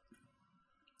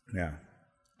 yeah.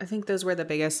 I think those were the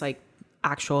biggest, like,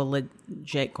 actual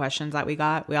legit questions that we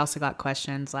got. We also got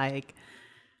questions like,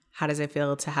 how does it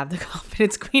feel to have the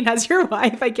confidence queen as your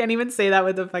wife? I can't even say that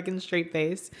with a fucking straight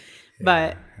face. Yeah,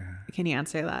 but can you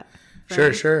answer that?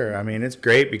 Sure. I mean, it's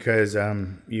great because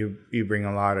you bring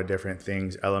a lot of different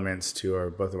things, elements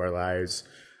to both of our lives,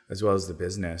 as well as the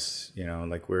business. You know,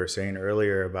 like we were saying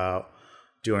earlier about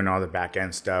doing all the back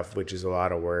end stuff, which is a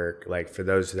lot of work. Like, for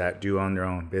those that do own their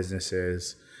own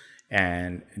businesses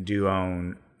and do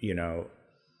own, you know,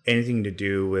 anything to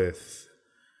do with,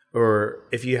 or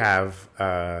if you have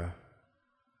a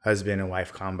husband and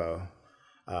wife combo,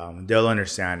 they'll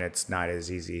understand it's not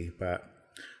as easy, but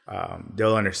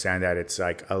they'll understand that it's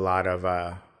like a lot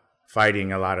of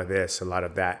fighting, a lot of this, a lot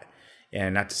of that.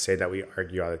 And not to say that we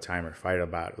argue all the time or fight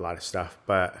about a lot of stuff,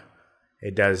 but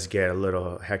it does get a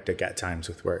little hectic at times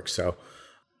with work. So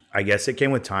I guess it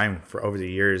came with time for over the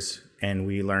years, and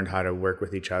we learned how to work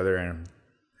with each other and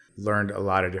learned a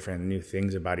lot of different new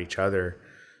things about each other.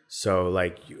 So,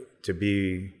 like, to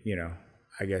be, you know,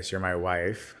 I guess you're my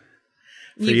wife.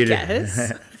 For you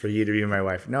to be my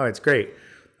wife. No, it's great.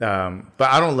 But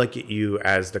I don't look at you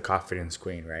as the confidence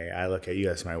queen, right? I look at you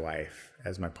as my wife,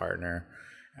 as my partner,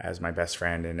 as my best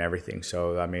friend and everything.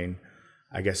 So, I mean,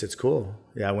 I guess it's cool.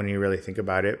 Yeah, when you really think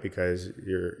about it, because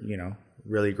you're, you know,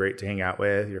 really great to hang out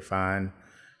with. You're fun.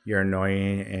 You're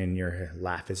annoying, and your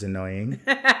laugh is annoying.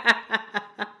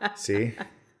 See?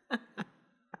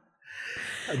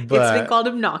 But it's been called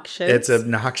obnoxious. It's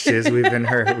obnoxious. We've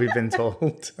been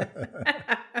told.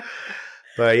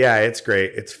 But yeah, it's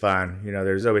great. It's fun. You know,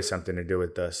 there's always something to do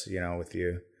with us, you know, with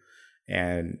you.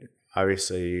 And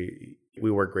obviously we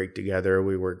work great together.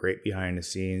 We work great behind the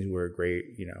scenes. We're a great,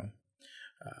 you know,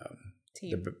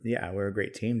 team. We're a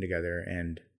great team together.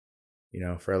 And, you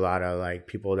know, for a lot of, like,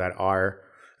 people that are,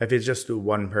 if it's just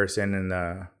one person in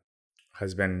the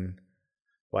husband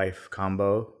wife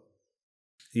combo,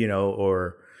 you know,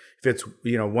 or if it's,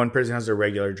 you know, one person has a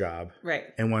regular job, right,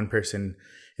 and one person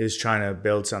is trying to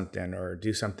build something or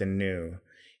do something new,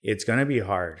 it's going to be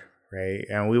hard, right?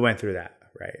 And we went through that,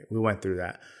 right?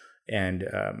 And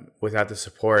without the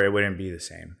support, it wouldn't be the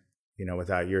same. You know,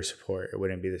 without your support, it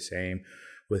wouldn't be the same.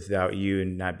 Without you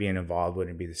not being involved,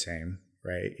 wouldn't be the same,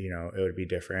 right? You know, it would be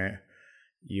different.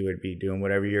 You would be doing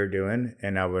whatever you're doing,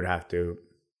 and I would have to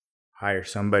hire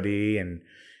somebody and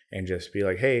just be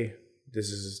like, hey, this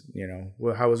is, you know,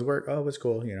 well, how was work? Oh, it was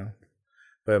cool, you know.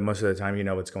 But most of the time, you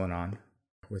know what's going on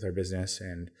with our business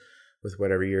and with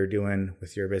whatever you're doing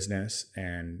with your business.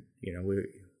 And, you know, we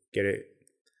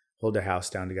hold the house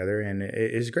down together, and it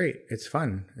is great. It's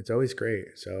fun. It's always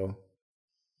great. So,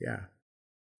 yeah.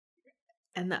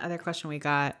 And the other question we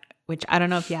got which I don't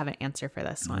know if you have an answer for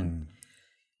this one.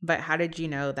 But how did you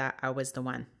know that I was the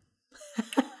one?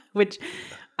 Which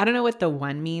I don't know what the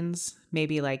one means.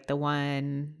 Maybe like the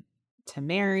one to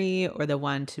marry or the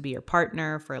one to be your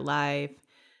partner for life.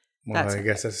 Well, I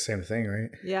guess that's the same thing, right?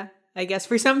 Yeah. I guess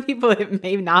for some people it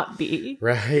may not be.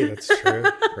 Right. That's true.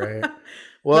 Right.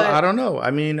 Well, I don't know.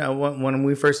 I mean, when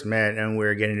we first met and we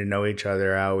were getting to know each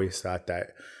other, I always thought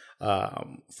that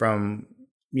from,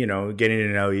 getting to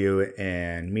know you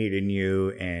and meeting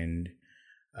you and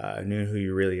knowing who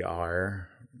you really are,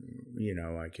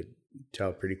 I could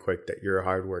tell pretty quick that you're a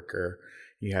hard worker.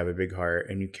 You have a big heart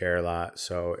and you care a lot.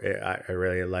 So I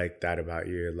really like that about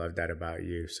you. I love that about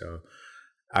you. So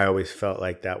I always felt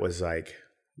like that was like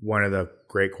one of the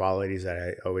great qualities that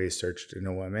I always searched in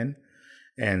a woman.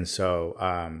 And so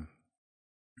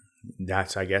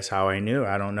that's, I guess, how I knew.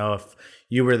 I don't know if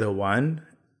you were the one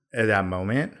at that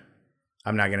moment.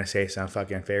 I'm not going to say some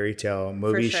fucking fairy tale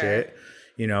movie shit,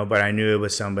 but I knew it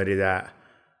was somebody that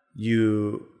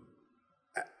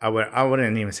I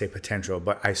wouldn't even say potential,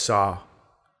 but I saw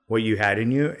what you had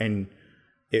in you. And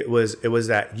it was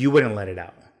that you wouldn't let it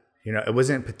out. It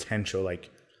wasn't potential. Like,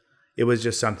 it was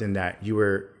just something that you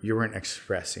weren't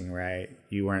expressing, right?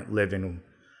 You weren't living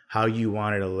how you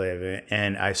wanted to live.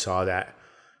 And I saw that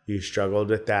you struggled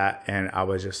with that. And I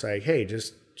was just like, hey,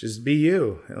 just be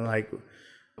you. And like,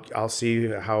 I'll see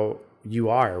how you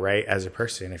are, right? As a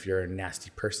person. If you're a nasty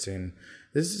person,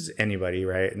 this is anybody,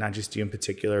 right? Not just you in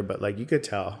particular, but like you could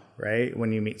tell, right?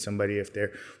 When you meet somebody,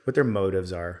 what their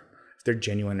motives are, if they're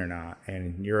genuine or not.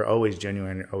 And you're always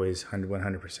genuine, always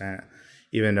 100%,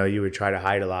 even though you would try to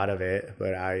hide a lot of it.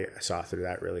 But I saw through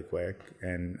that really quick.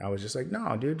 And I was just like,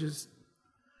 no, dude,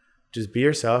 just be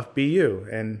yourself, be you.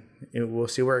 And we'll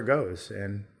see where it goes.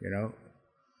 And,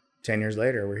 10 years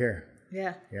later, we're here.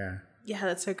 Yeah. Yeah. Yeah,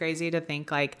 that's so crazy to think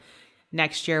like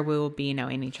next year we will be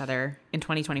knowing each other. In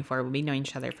 2024, we'll be knowing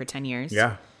each other for 10 years.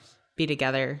 Yeah. Be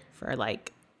together for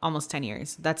like almost 10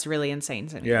 years. That's really insane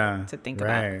to me to think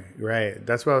about. Right.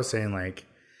 That's what I was saying. Like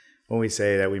when we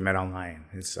say that we met online,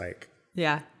 it's like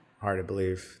hard to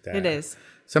believe that. It is.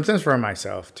 Sometimes for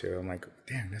myself too. I'm like,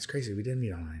 damn, that's crazy. We did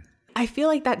meet online. I feel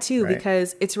like that too,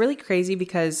 because it's really crazy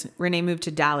because Rene moved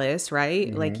to Dallas, right?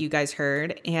 Mm-hmm. Like you guys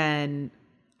heard. And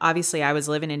obviously I was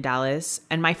living in Dallas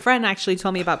and my friend actually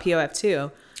told me about POF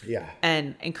too. Yeah.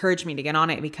 And encouraged me to get on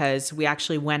it because we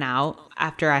actually went out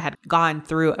after I had gone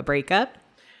through a breakup.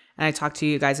 And I talked to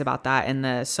you guys about that in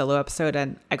the solo episode.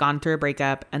 And I gone through a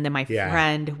breakup. And then my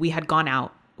friend, we had gone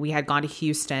out. We had gone to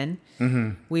Houston.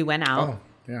 Mm-hmm. We went out. Oh,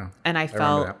 yeah. And I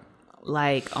felt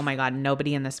like, oh my God,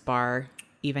 nobody in this bar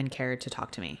even cared to talk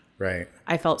to me. Right.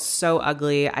 I felt so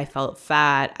ugly. I felt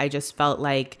fat. I just felt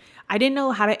like I didn't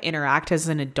know how to interact as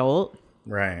an adult.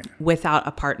 Right. Without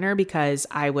a partner because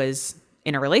I was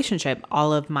in a relationship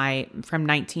from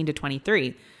 19 to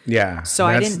 23. Yeah.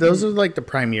 So those are like the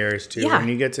prime years too. Yeah. When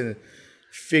you get to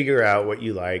figure out what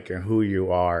you like and who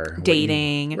you are.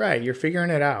 Dating. You're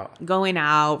figuring it out. Going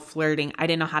out, flirting. I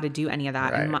didn't know how to do any of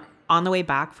that. Right. And on the way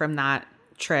back from that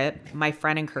trip, my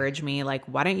friend encouraged me like,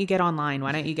 why don't you get online?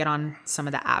 Why don't you get on some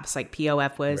of the apps like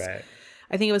POF was? Right.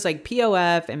 I think it was like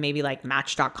POF and maybe like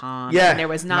Match.com. Yeah. And there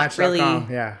was not really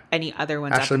any other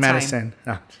ones Ashley at the Madison.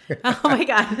 time. Oh my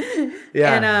God.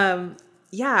 Yeah.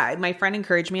 And my friend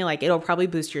encouraged me like, it'll probably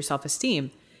boost your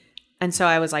self-esteem. And so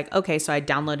I was like, okay, so I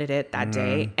downloaded it that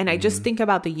day. And I just think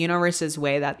about the universe's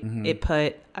way that it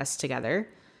put us together.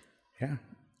 Yeah.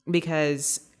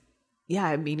 Because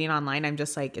meeting online, I'm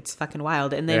just like, it's fucking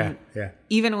wild. And then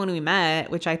even when we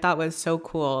met, which I thought was so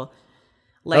cool.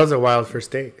 Like, that was a wild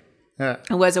first date. Yeah.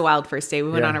 It was a wild first date. We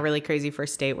went on a really crazy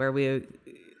first date where we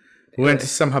went to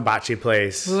some hibachi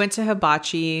place. We went to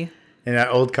hibachi. And that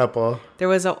old couple. There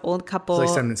was an old couple.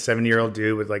 It's like some 70-year-old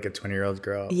dude with like a 20-year-old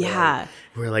girl. Yeah.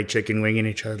 We're like chicken winging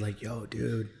each other like, yo,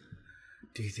 dude,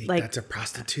 do you think that's a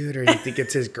prostitute or do you think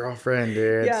it's his girlfriend,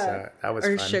 dude? Yeah. That was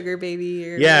fun. Or sugar baby.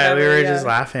 Or whatever. We were just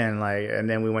laughing. And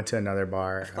then we went to another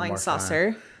bar. Flying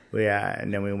saucer. Yeah,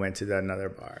 and then we went to another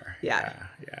bar. Yeah,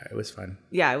 it was fun.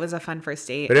 Yeah, it was a fun first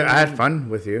date. But I had fun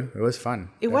with you. It was fun.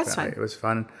 It was fun. It was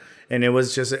fun, and it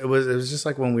was just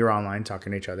like when we were online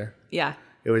talking to each other. Yeah,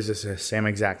 it was just the same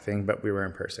exact thing, but we were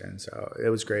in person, so it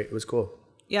was great. It was cool.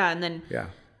 Yeah, and then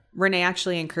Rene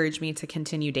actually encouraged me to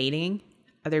continue dating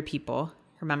other people.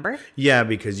 Remember? Yeah,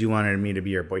 because you wanted me to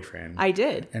be your boyfriend. I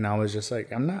did, and I was just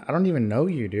like, I don't even know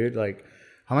you, dude. Like,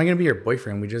 how am I gonna be your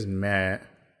boyfriend? We just met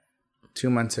 2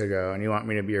 months ago and you want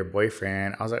me to be your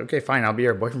boyfriend. I was like, okay, fine, I'll be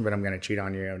your boyfriend, but I'm going to cheat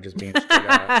on you. I'm just being straight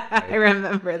up. Like, I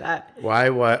remember that. Why?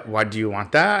 Why do you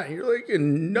want that? You're like,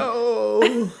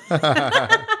 no.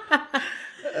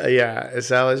 Yeah.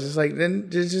 So I was just like, then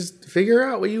just figure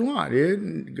out what you want, dude.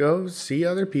 And go see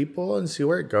other people and see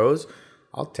where it goes.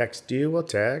 I'll text you. We'll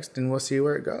text and we'll see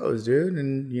where it goes, dude.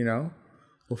 And,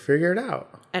 we'll figure it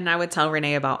out. And I would tell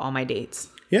Rene about all my dates.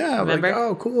 Yeah. Remember? Like,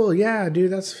 oh, cool. Yeah,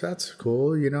 dude, that's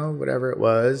cool. Whatever it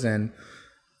was. And,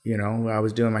 I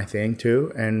was doing my thing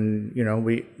too. And,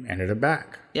 we ended up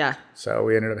back. Yeah. So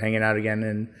we ended up hanging out again.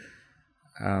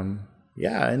 And, it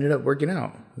ended up working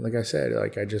out. Like I said,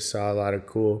 I just saw a lot of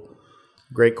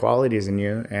great qualities in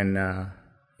you. And,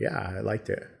 I liked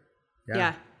it.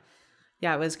 Yeah.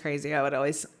 Yeah, it was crazy.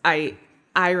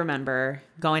 I remember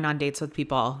going on dates with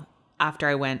people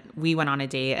after we went on a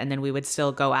date, and then we would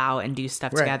still go out and do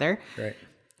stuff together. Right.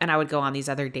 And I would go on these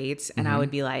other dates, and I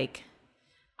would be like,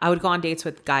 I would go on dates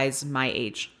with guys my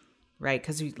age, right?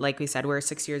 Because like we said, we're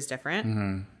 6 years different.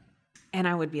 Mm-hmm. And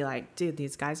I would be like, dude,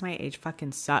 these guys my age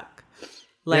fucking suck.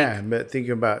 But think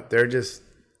about, they're just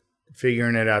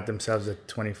figuring it out themselves at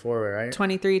 24, right?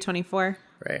 23, 24.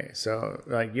 Right. So,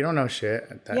 you don't know shit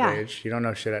at that age. You don't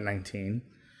know shit at 19. You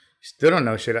still don't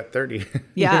know shit at 30.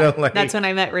 Yeah. That's when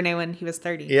I met Rene when he was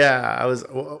 30. Yeah.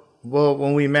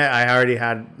 When we met, I already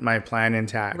had my plan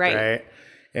intact, right?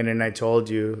 And then I told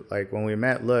you, when we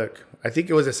met, look, I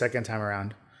think it was the second time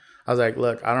around. I was like,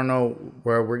 look, I don't know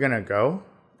where we're going to go.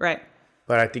 Right.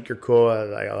 But I think you're cool.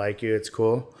 I like you. It's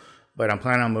cool. But I'm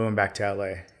planning on moving back to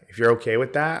LA. If you're okay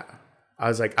with that, I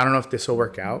was like, I don't know if this will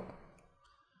work out.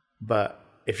 But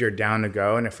if you're down to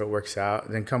go and if it works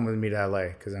out, then come with me to LA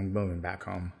because I'm moving back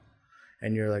home.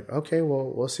 And you're like, okay,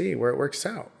 well, we'll see where it works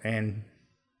out. And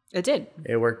it did.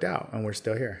 It worked out and we're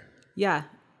still here. Yeah.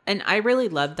 And I really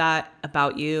love that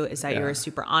about you is that you were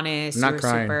super honest. I'm not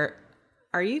crying.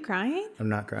 Are you crying? I'm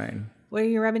not crying. What are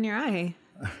you rubbing your eye?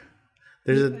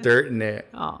 There's a dirt in it.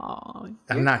 Oh,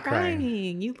 I'm not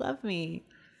crying. You love me.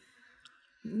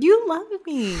 You love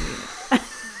me.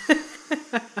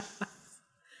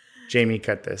 Jamie,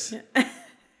 cut this.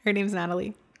 Her name's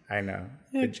Natalie. I know.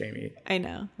 Good Jamie. I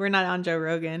know. We're not on Joe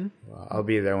Rogan. Well, I'll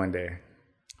be there one day.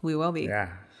 We will be.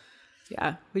 Yeah.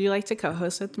 Yeah. Would you like to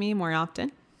co-host with me more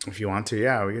often? If you want to,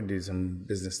 yeah. We could do some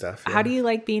business stuff. Yeah. How do you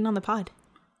like being on the pod?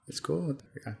 It's cool.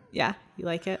 Yeah. Yeah. You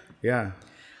like it? Yeah.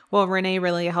 Well, Rene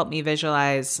really helped me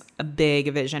visualize a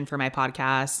big vision for my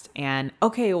podcast. And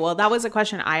okay, well, that was a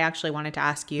question I actually wanted to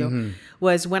ask you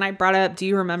was when I brought up, do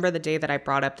you remember the day that I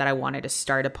brought up that I wanted to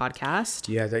start a podcast?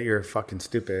 Yeah, that you're fucking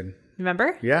stupid.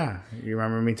 Remember? Yeah. You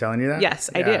remember me telling you that? Yes,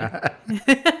 I do.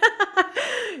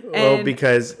 Well,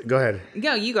 because, go ahead.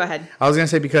 No, you go ahead. I was going to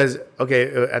say because,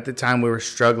 okay, at the time we were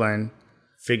struggling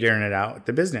figuring it out with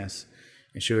the business.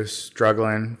 And she was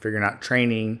struggling, figuring out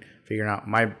training, figuring out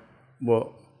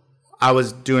I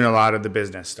was doing a lot of the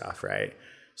business stuff, right?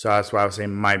 So that's why I was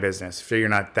saying my business,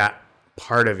 figuring out that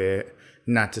part of it,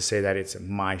 not to say that it's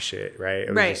my shit, right?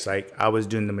 It was just I was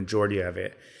doing the majority of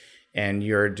it. And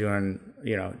you're doing,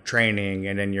 training,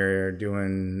 and then you're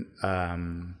doing...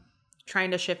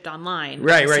 trying to shift online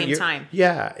at the same time.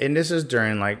 Yeah, and this is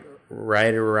during,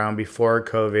 right around before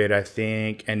COVID, I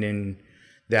think, and then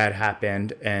that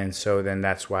happened. And so then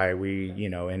that's why we,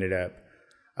 ended up...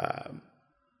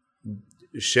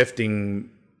 shifting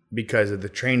because of the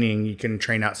training. You can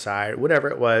train outside, whatever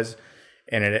it was,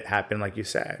 and it happened like you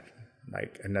said,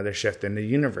 another shift in the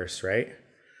universe, right?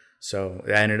 So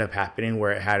that ended up happening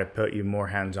where it had to put you more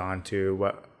hands-on to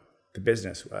what the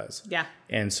business was. Yeah.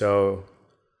 And so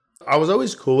I was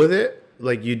always cool with it,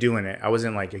 you doing it. I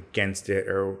wasn't against it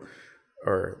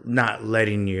or not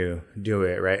letting you do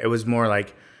it, right? It was more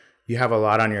you have a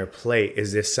lot on your plate.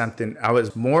 Is this something, I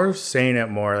was more saying it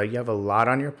more you have a lot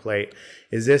on your plate.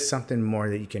 Is this something more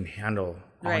that you can handle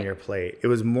on your plate? It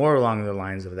was more along the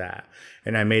lines of that.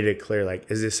 And I made it clear,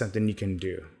 is this something you can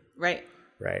do? Right.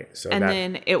 Right. So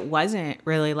then it wasn't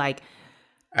really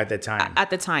at the time.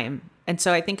 At the time. And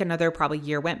so I think another probably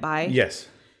year went by. Yes.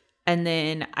 And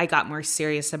then I got more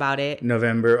serious about it.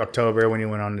 November, October, when you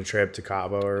went on the trip to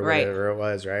Cabo or whatever it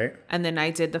was, right? And then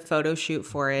I did the photo shoot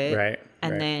for it. Right.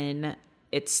 And then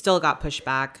it still got pushed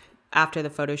back after the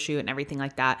photo shoot and everything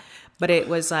like that. But it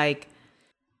was a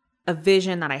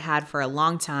vision that I had for a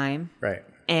long time. Right.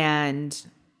 And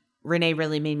Rene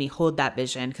really made me hold that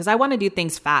vision because I want to do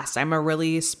things fast. I'm a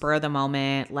really spur of the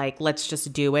moment, let's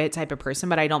just do it type of person,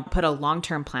 but I don't put a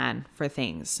long-term plan for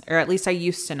things, or at least I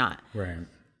used to not. Right.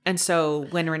 And so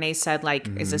when Rene said,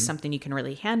 is this something you can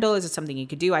really handle? Is it something you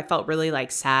could do? I felt really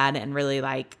sad and really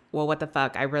well, what the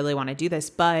fuck? I really want to do this.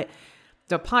 But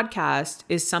the podcast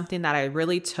is something that I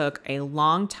really took a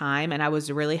long time, and I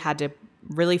had to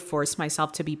really force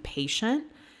myself to be patient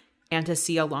and to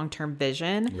see a long-term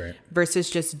vision versus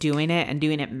just doing it and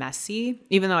doing it messy,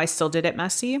 even though I still did it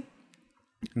messy.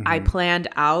 I planned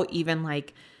out even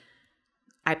like,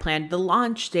 I planned the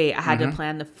launch date. I had to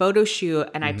plan the photo shoot,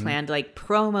 and I planned like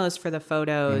promos for the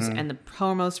photos and the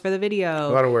promos for the video.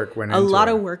 A lot of work went into it. A lot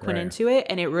it. of work went into it.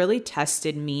 And it really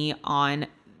tested me on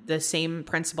the same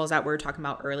principles that we were talking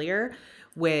about earlier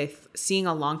with seeing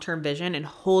a long-term vision and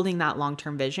holding that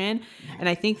long-term vision. And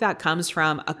I think that comes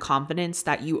from a confidence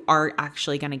that you are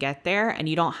actually going to get there, and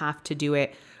you don't have to do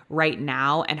it right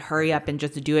now and hurry up and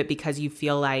just do it because you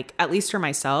feel like, at least for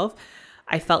myself,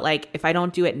 I felt like if I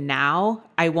don't do it now,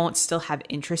 I won't still have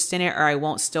interest in it, or I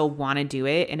won't still want to do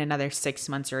it in another 6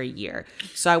 months or a year.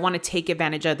 So I want to take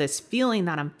advantage of this feeling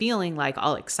that I'm feeling like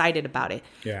all excited about it.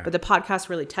 Yeah. But the podcast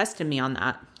really tested me on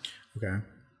that. Okay.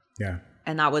 Yeah.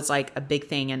 And that was like a big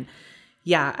thing. And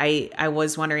yeah, I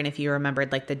was wondering if you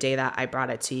remembered like the day that I brought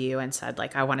it to you and said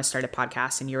like, I want to start a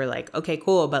podcast. And you were like, okay,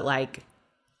 cool. But like,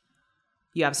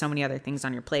 you have so many other things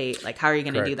on your plate. Like, how are you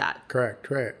going to do that? Correct.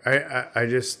 I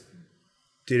just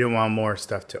didn't want more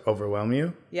stuff to overwhelm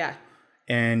you. Yeah.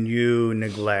 And you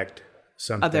neglect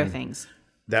something. Other things.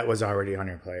 That was already on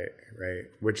your plate, right?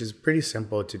 Which is pretty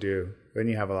simple to do when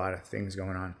you have a lot of things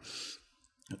going on.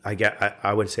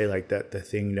 I would say like that the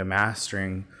thing to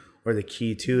mastering, or the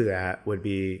key to that, would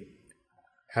be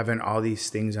having all these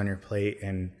things on your plate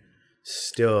and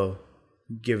still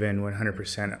giving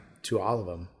 100% to all of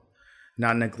them.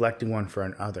 Not neglecting one for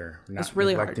another. Not it's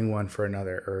really neglecting hard. one for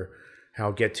another, or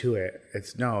I'll get to it.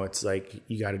 It's like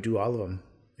you got to do all of them.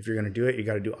 If you're going to do it, you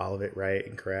got to do all of it right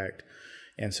and correct.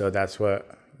 And so that's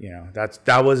what,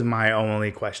 that was my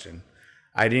only question.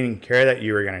 I didn't care that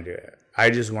you were going to do it. I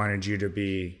just wanted you to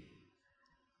be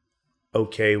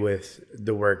okay with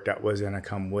the work that was going to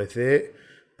come with it,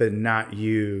 but not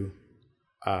you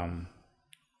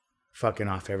fucking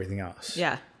off everything else.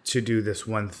 Yeah. To do this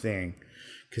one thing.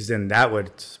 Because then that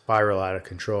would spiral out of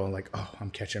control. Like, oh, I'm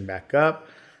catching back up.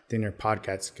 Then your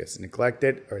podcast gets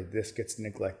neglected, or this gets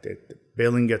neglected. The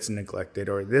billing gets neglected,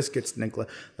 or this gets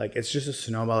neglected. Like, it's just a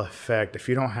snowball effect if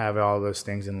you don't have all those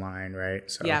things in line, right?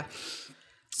 So yeah.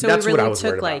 So that's we really what I was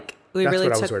took worried like about. we That's really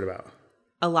what I took was worried about.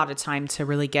 a lot of time to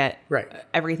really get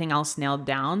everything else nailed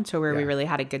down to where we really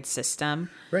had a good system.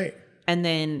 Right. And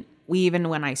then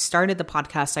when I started the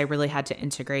podcast, I really had to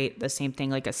integrate the same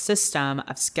thing, like a system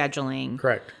of scheduling.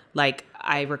 Correct. Like,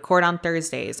 I record on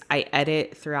Thursdays. I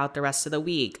edit throughout the rest of the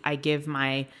week. I give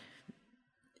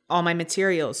all my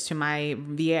materials to my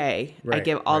VA. I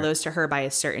give all those to her by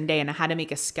a certain day, and I had to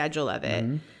make a schedule of it.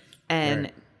 Mm-hmm.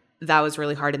 And that was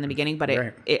really hard in the beginning, but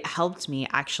it helped me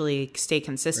actually stay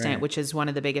consistent, which is one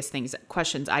of the biggest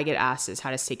questions I get asked is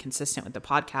how to stay consistent with the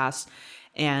podcast.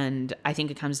 And I think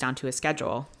it comes down to a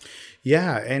schedule.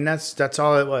 Yeah. And that's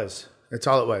all it was. That's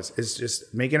all it was. It's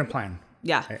just making a plan.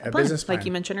 Yeah. A business plan. Like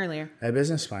you mentioned earlier. A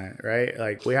business plan, right?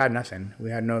 Like, we had nothing. We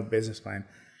had no business plan.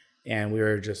 And we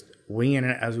were just winging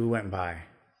it as we went by.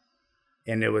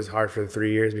 And it was hard for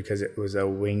 3 years because it was a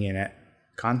winging it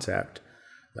concept.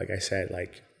 Like I said,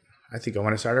 like, I think I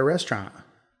want to start a restaurant.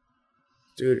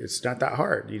 Dude, it's not that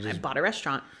hard. I bought a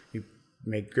restaurant. You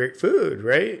make great food,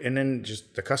 right? And then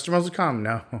just the customers will come.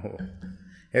 No,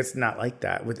 it's not like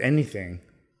that with anything.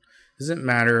 It doesn't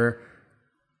matter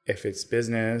if it's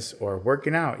business or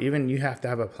working out. Even you have to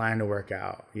have a plan to work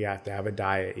out. You have to have a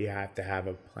diet. You have to have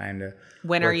a plan to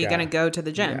When are you going to go to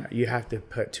the gym? Yeah, you have to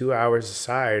put 2 hours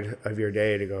aside of your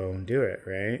day to go and do it,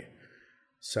 right?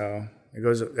 So it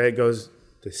goes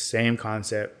the same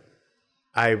concept.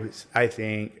 I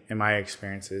think in my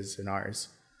experiences and ours,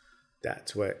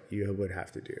 that's what you would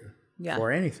have to do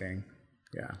for anything.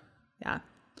 Yeah. Yeah.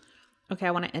 Okay.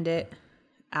 I want to end it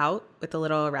out with a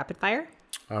little rapid fire.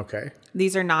 Okay.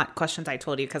 These are not questions I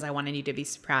told you because I wanted you to be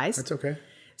surprised. That's okay.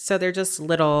 So they're just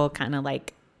little kind of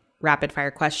like rapid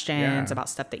fire questions about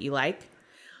stuff that you like.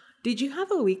 Did you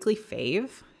have a weekly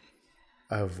fave?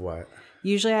 Of what?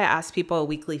 Usually I ask people a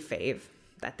weekly fave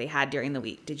that they had during the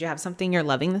week. Did you have something you're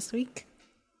loving this week?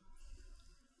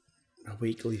 A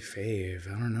weekly fave?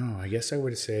 I don't know. I guess I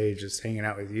would say just hanging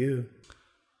out with you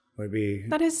would be.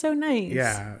 That is so nice.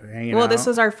 Yeah, hanging out. Well, this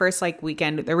was our first like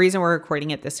weekend. The reason we're recording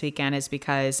it this weekend is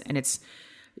because, and it's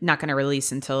not going to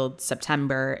release until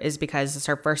September, is because it's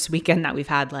our first weekend that we've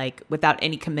had like without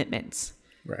any commitments.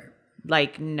 Right.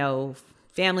 Like no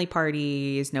family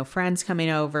parties, no friends coming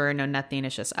over, no nothing.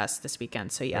 It's just us this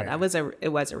weekend. So yeah, it was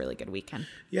a really good weekend.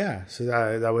 Yeah, so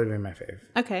that would have been my fave.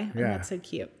 Okay, yeah. That's so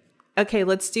cute. Okay,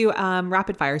 let's do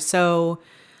rapid fire. So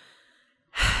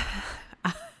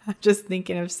I'm just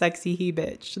thinking of sexy he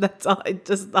bitch. That's all I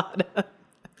just thought of.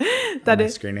 That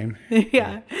is screen name.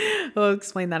 Yeah. We'll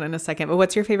explain that in a second. But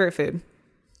what's your favorite food?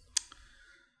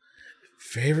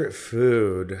 Favorite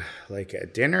food, like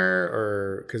at dinner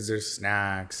or because there's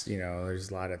snacks, there's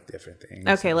a lot of different things.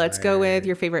 Okay, let's go with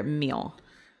your favorite meal.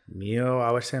 Meal,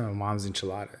 I would say my mom's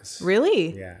enchiladas.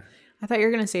 Really? Yeah. I thought you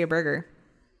were going to say a burger.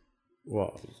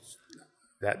 Well,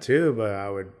 that too, but I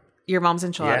would. Your mom's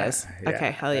enchiladas. Yeah,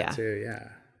 Okay, hell yeah. That too,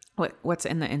 yeah. What's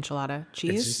in the enchilada?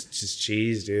 Cheese? It's just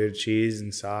cheese, dude. Cheese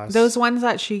and sauce. Those ones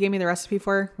that she gave me the recipe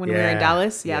for when we were in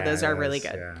Dallas? Yeah, those are really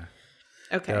good. Yeah.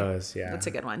 Okay. Those, yeah. That's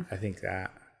a good one. I think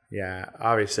that. Yeah.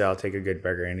 Obviously, I'll take a good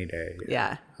burger any day.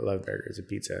 Yeah. I love burgers and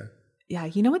pizza. Yeah.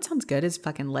 You know what sounds good is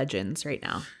fucking Legends right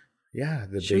now. Yeah.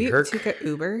 The Should Big we Herc. take an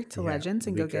Uber to Legends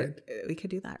and go could. get... We could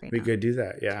do that right We now. could do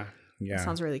that. Yeah. Yeah. That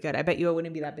sounds really good. I bet you it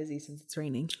wouldn't be that busy since it's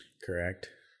raining. Correct.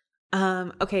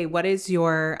 Okay. What is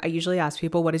I usually ask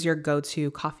people, what is your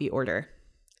go-to coffee order?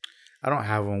 I don't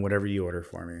have one. Whatever you order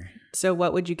for me. So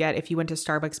what would you get if you went to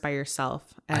Starbucks by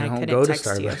yourself and I don't couldn't go to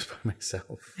text you? Starbucks by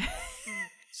myself.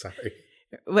 Sorry.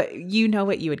 You know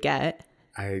what you would get.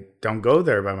 I don't go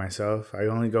there by myself. I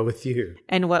only go with you.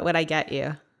 And what would I get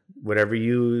you? Whatever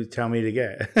you tell me to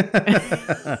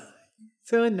get.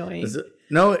 So annoying.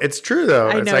 No, it's true though.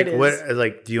 I It's know like it is. what?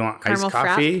 Like, do you want Caramel iced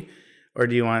coffee or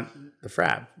do you want the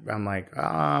frap? I'm like,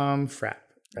 frap.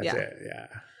 That's Yeah. it. Yeah.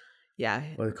 Yeah.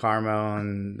 With caramel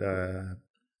and the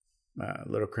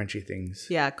little crunchy things.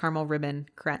 Yeah. Caramel ribbon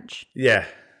crunch. Yeah.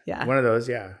 Yeah. One of those.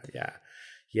 Yeah. Yeah.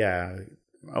 Yeah.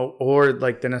 Or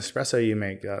like the Nespresso you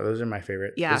make. Those are my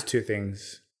favorite. Yeah. Those two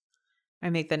things.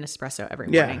 I make the Nespresso every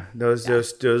morning. Yeah. Those are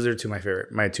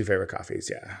my two favorite coffees.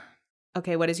 Yeah.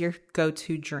 Okay. What is your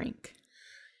go-to drink?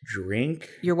 Drink.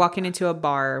 You're walking into a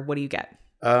bar. What do you get?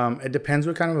 It depends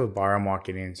what kind of a bar I'm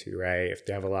walking into, right? If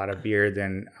they have a lot of beer,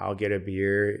 then I'll get a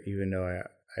beer, even though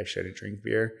I shouldn't drink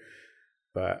beer.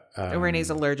 But Rene's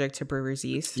allergic to brewer's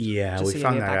yeast. yeah, just we to give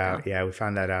found you a that background. out. Yeah, we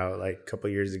found that out like a couple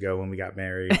years ago when we got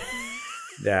married.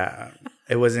 That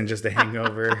it wasn't just a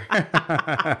hangover.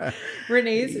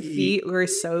 Rene's feet were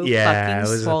so Yeah, fucking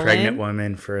I was swollen. a pregnant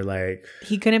woman for like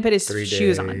He couldn't put his 3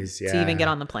 shoes on days, to yeah. even get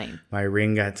on the plane. my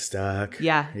ring got stuck.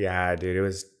 Yeah. Yeah, dude, it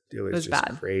was just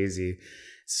bad. crazy.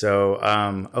 So,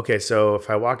 okay, so if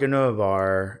I walk into a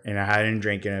bar and I hadn't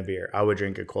drinking a beer, I would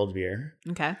drink a cold beer.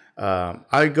 Okay.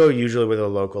 I go usually with a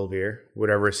local beer,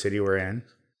 whatever city we're in.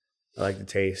 I like to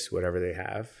taste whatever they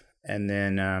have. And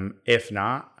then if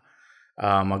not,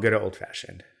 I'll get an old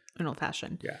fashioned. An old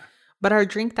fashioned. Yeah. But our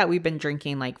drink that we've been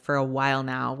drinking like for a while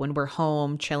now when we're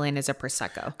home chilling is a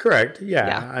Prosecco. Correct. Yeah.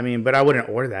 Yeah. I mean, but I wouldn't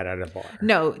order that at a bar.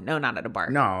 No, not at a bar.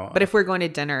 No. But if we're going to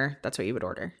dinner, that's what you would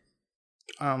order.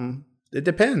 It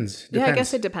depends. Yeah, I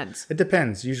guess it depends. It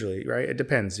depends usually, right? It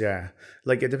depends, yeah.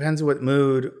 Like it depends what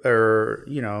mood or,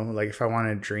 like if I want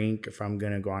to drink, if I'm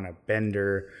going to go on a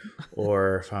bender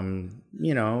or if I'm,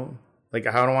 like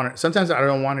I don't want to, sometimes I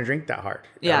don't want to drink that hard.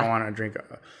 Yeah. I don't want to drink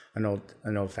an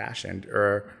old fashioned,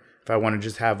 or if I want to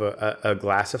just have a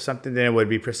glass of something, then it would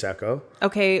be Prosecco.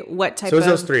 Okay, what type So it's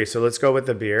of... those three. So let's go with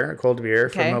the beer, a cold beer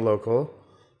Okay. from a local.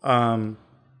 And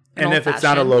An if it's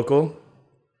not a old-fashioned. local,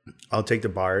 I'll take the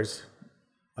bartender's,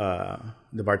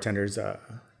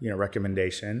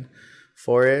 recommendation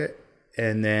for it.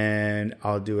 And then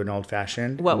I'll do an old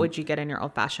fashioned. What would you get in your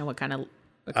old fashioned? What kind of...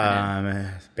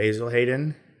 Basil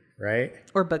Hayden, right?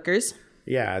 Or Booker's?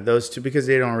 Yeah, those two, because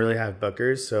they don't really have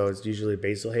Booker's, so it's usually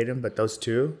Basil Hayden, but those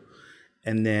two.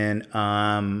 And then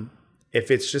if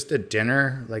it's just a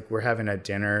dinner, like we're having a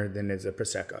dinner, then it's a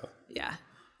Prosecco. Yeah.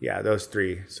 Yeah, those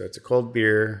three. So it's a cold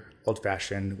beer, old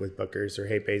fashioned with Booker's or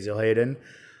Basil Hayden,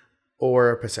 or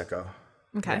a Prosecco.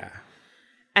 Okay. Yeah.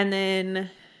 And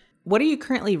then what are you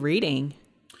currently reading?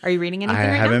 Are you reading anything I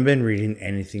right haven't now? been reading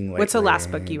anything lately. What's the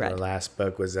last book you read? The last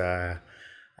book was by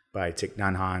Thich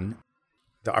Nhat Hanh,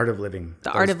 The Art of Living.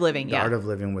 The Art of Living, yeah. The Art of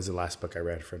Living was the last book I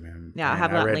read from him. Yeah, I And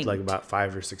have that I read linked. like about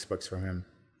 5 or 6 books from him.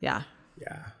 Yeah.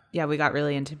 Yeah. Yeah, we got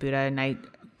really into Buddha, and I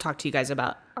talked to you guys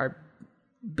about our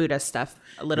Buddha stuff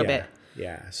a little bit.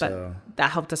 Yeah. But So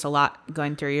that helped us a lot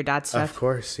going through your dad's stuff. of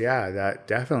course, yeah, that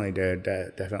definitely did.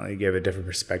 That definitely gave a different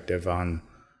perspective on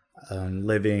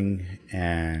living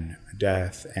and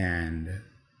death and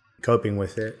coping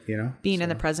with it, Being in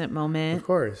the present moment. Of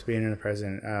course, being in the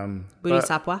present.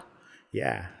 Bodhisattva.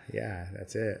 Yeah,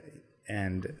 that's it.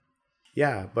 And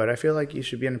yeah, but I feel like you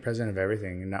should be in the present of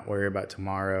everything and not worry about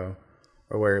tomorrow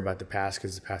or worry about the past,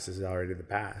 because the past is already the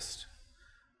past.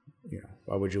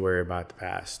 Why would you worry about the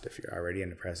past if you're already in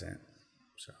the present?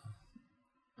 So,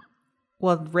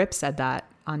 Well, Rip said that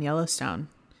on Yellowstone.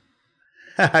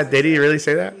 did he really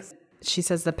say that? She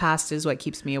says the past is what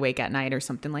keeps me awake at night or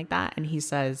something like that. And he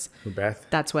says Who, Beth?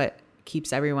 that's what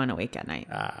keeps everyone awake at night.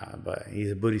 But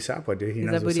he's a bodhisattva, dude. He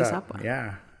knows a what's bodhisattva. up.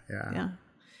 Yeah. Yeah.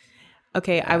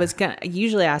 Okay, I was gonna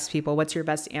usually ask people what's your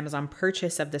best Amazon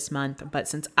purchase of this month, but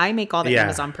since I make all the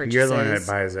Amazon purchases, you're the one that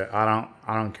buys it. I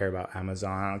don't care about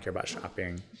Amazon. I don't care about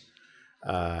shopping.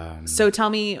 So tell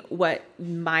me what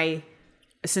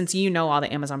since you know all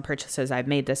the Amazon purchases I've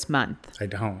made this month. I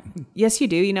don't. Yes, you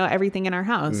do. You know everything in our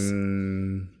house.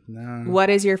 No. What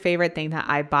is your favorite thing that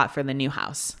I bought for the new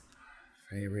house?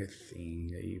 Favorite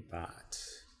thing that you bought?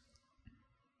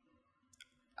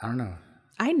 I don't know.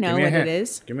 I know what it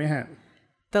is. Give me a hint.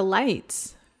 The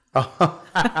lights. Oh,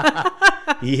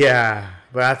 yeah.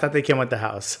 But I thought they came with the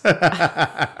house.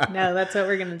 No, that's what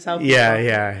we're going to tell people.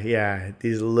 Yeah.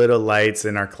 These little lights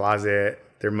in our closet,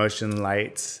 they're motion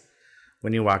lights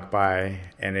when you walk by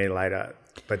and they light up.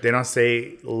 But they don't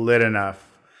stay lit enough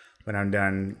when I'm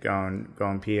done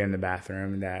going pee in the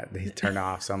bathroom that they turn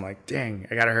off. So I'm like, dang,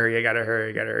 I got to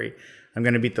hurry. I'm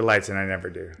going to beat the lights and I never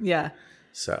do. Yeah.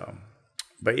 So...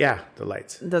 But yeah, the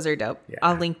lights. Those are dope. Yeah.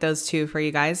 I'll link those two for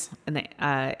you guys in the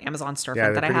Amazon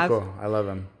storefront that I have. Cool. I love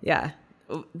them. Yeah.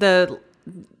 The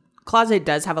closet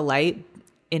does have a light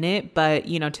in it, but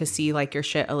to see like your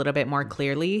shit a little bit more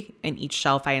clearly, in each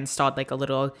shelf I installed like a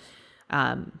little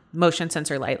motion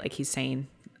sensor light, like he's saying.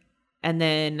 And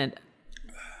then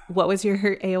what was your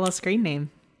AOL screen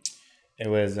name? It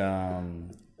was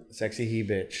Sexy He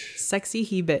Bitch. Sexy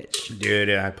He Bitch. Dude,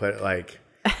 I put like,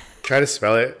 try to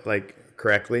spell it like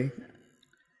correctly,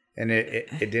 and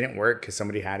it didn't work because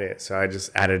somebody had it, so I just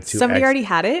added two. Somebody already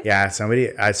had it. Yeah, so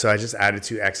I just added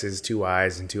 2 X's, 2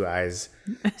 Y's, and 2 I's.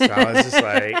 So I was just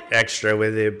like extra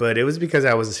with it, but it was because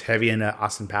I was heavy into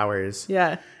Austin Powers.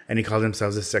 Yeah, and he called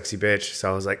himself a sexy bitch, so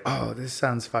I was like, oh, this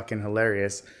sounds fucking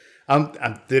hilarious.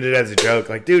 I did it as a joke,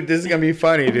 like, dude, this is gonna be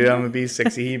funny, dude. I'm gonna be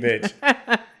sexy he bitch.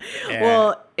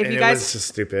 Well, if you guys was just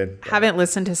stupid, haven't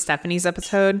listened to Stephanie's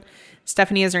episode,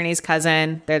 Stephanie is Renee's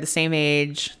cousin. They're the same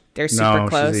age. They're super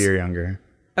close. No, she's a year younger.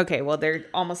 Okay, well, they're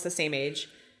almost the same age.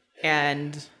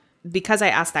 And because I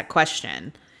asked that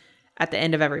question at the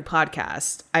end of every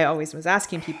podcast, I always was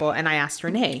asking people, and I asked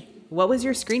Rene, what was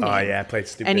your screen name? Oh, yeah, I played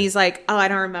stupid. And he's like, oh, I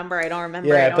don't remember.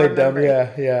 Yeah, I played dumb,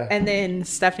 yeah. And then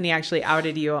Stephanie actually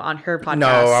outed you on her podcast. No,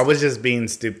 I was just being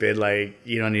stupid. Like,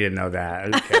 you don't need to know that.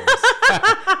 Who cares?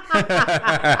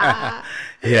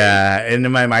 Yeah, and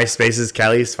then my MySpace is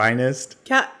Cali's Finest.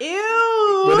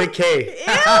 Ew! With a K.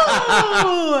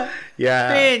 Ew! Yeah.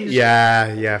 Cringe.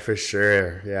 Yeah, for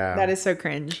sure. Yeah. That is so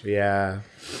cringe. Yeah.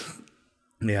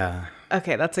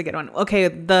 Okay, that's a good one. Okay,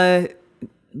 the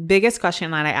biggest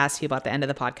question that I asked people at the end of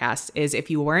the podcast is,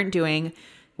 if you weren't doing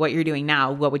what you're doing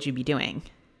now, what would you be doing?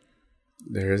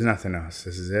 There is nothing else.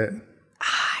 This is it.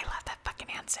 I love that fucking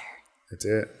answer. That's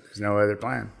it. There's no other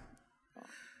plan.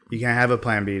 You can't have a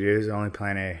plan B, dude. There's only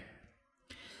plan A.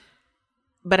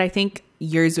 But I think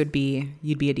yours would be,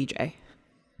 you'd be a DJ.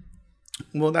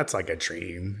 Well, that's like a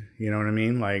dream. You know what I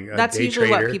mean? Like a that's day usually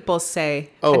trader. What people say.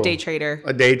 Oh, a day trader.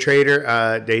 A day trader,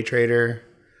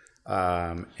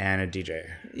 and a DJ.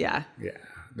 Yeah. Yeah.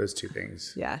 Those 2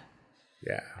 things. Yeah.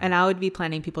 Yeah. And I would be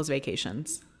planning people's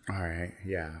vacations. All right.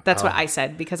 Yeah. That's what I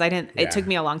said, because I didn't, it took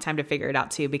me a long time to figure it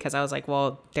out too, because I was like,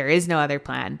 well, there is no other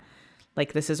plan.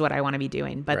 Like, this is what I want to be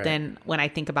doing. But then when I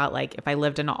think about, like, if I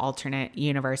lived in an alternate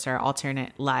universe or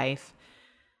alternate life,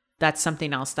 that's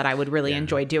something else that I would really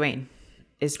enjoy doing,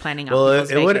 is planning out people's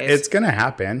vacations. It's going to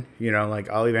happen. You know, like,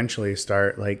 I'll eventually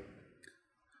start, like,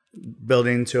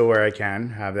 building to where I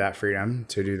can have that freedom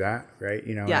to do that, right?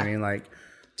 You know what I mean? Like,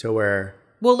 to where...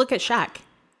 Well, look at Shaq.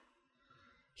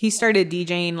 He started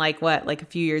DJing, like a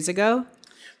few years ago.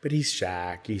 But he's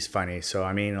Shaq. He's funny. So,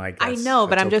 I mean, like... I know,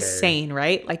 but I'm just saying,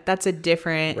 right? Like, that's a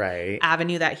different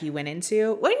avenue that he went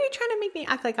into. What are you trying to make me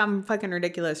act like I'm fucking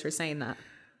ridiculous for saying that?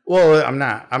 Well, I'm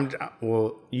not.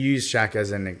 Well, you use Shaq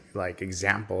as an, like,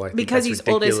 example. I think because he's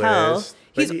ridiculous. Old as hell.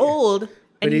 He's old,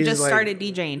 and he just started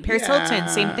DJing. Paris Hilton,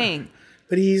 same thing.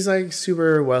 But he's, like,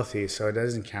 super wealthy, so it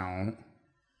doesn't count.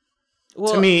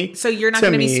 Well, to me... So you're not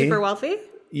going to be super wealthy?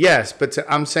 Yes, but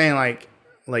I'm saying,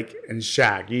 like in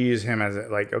Shaq, you use him as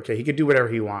okay, he could do whatever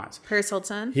he wants. Paris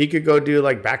Hilton? He could go do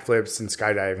like backflips and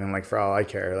skydiving, like for all I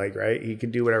care, like, right? He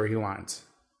could do whatever he wants.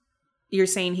 You're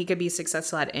saying he could be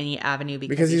successful at any avenue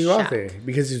because he's wealthy. Shaq.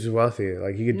 Because he's wealthy,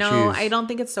 like he could choose. No, I don't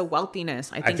think it's the wealthiness.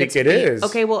 I think it is.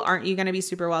 Okay, well, aren't you going to be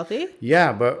super wealthy?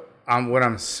 Yeah, but what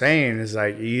I'm saying is,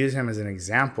 like, you use him as an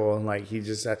example, and like he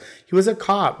was a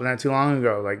cop not too long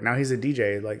ago. Like, now he's a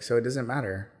DJ, like, so it doesn't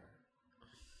matter.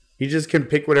 He just can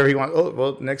pick whatever he wants. Oh,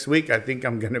 well, next week I think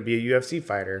I'm going to be a UFC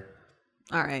fighter.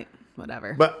 All right,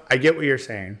 whatever. But I get what you're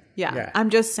saying. Yeah.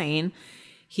 I'm just saying,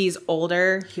 he's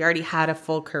older. He already had a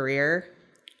full career.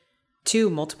 2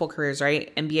 multiple careers,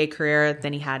 right? NBA career.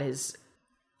 Then he had his,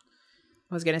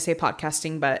 I was going to say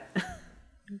podcasting, but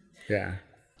Yeah.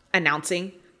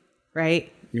 announcing,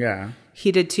 right? Yeah.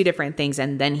 He did 2 different things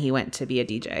and then he went to be a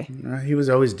DJ. He was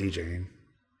always DJing.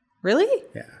 Really?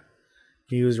 Yeah.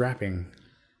 He was rapping.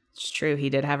 It's true. He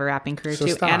did have a rapping career So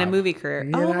too stop. and a movie career.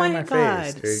 Get Oh out my of my God.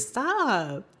 face, dude.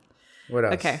 Stop. What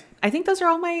else? Okay. I think those are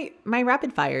all my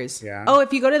rapid fires. Yeah. Oh,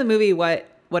 if you go to the movie, what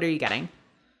are you getting?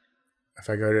 If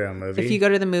I go to a movie? If you go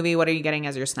to the movie, what are you getting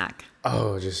as your snack?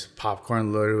 Oh, just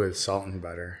popcorn loaded with salt and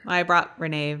butter. I brought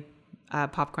Rene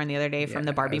popcorn the other day from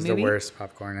the Barbie That's movie. the worst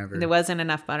popcorn ever. There wasn't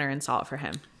enough butter and salt for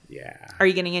him. Yeah. Are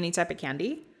you getting any type of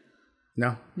candy?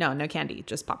 No. No candy,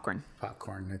 just popcorn.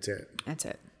 Popcorn. That's it. That's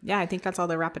it. Yeah, I think that's all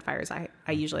the rapid fires I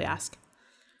usually ask.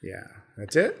 Yeah.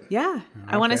 That's it? Yeah.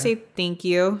 I want to Okay. say thank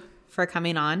you for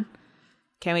coming on.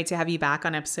 Can't wait to have you back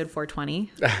on episode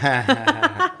 420.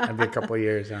 That'd be a couple of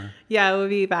years, huh? Yeah, we'll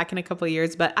be back in a couple of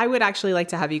years, but I would actually like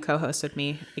to have you co-host with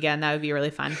me. Again, that would be really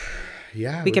fun.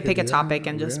 Yeah. We could pick a do topic that.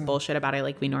 and just Yeah. bullshit about it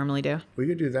like we normally do. We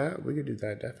could do that. We could do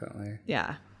that, definitely.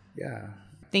 Yeah. Yeah.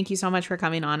 Thank you so much for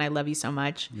coming on. I love you so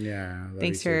much. Yeah. Love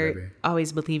Thanks you too, for baby.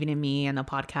 always believing in me and the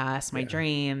podcast, my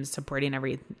dreams, supporting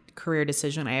every career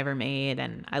decision I ever made.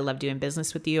 And I love doing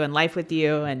business with you and life with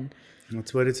you. And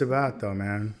That's what it's about, though,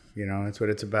 man. You know, that's what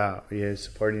it's about. Yeah,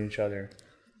 supporting each other,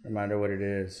 no matter what it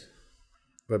is.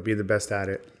 But be the best at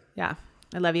it. yeah,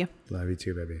 I love you. Love you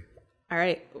too, baby. All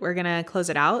right, we're going to close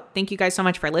it out. Thank you guys so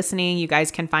much for listening. You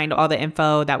guys can find all the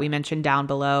info that we mentioned down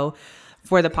below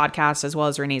for the podcast, as well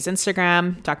as Rene's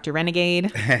Instagram, Dr.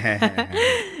 Renegade.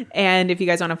 And if you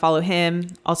guys want to follow him,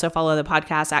 also follow the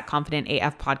podcast at Confident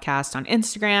AF Podcast on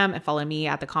Instagram, and follow me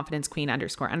at the Confidence Queen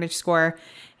 __.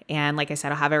 And like I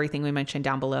said, I'll have everything we mentioned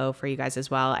down below for you guys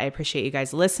as well. I appreciate you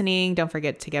guys listening. Don't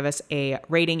forget to give us a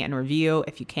rating and review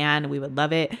if you can. We would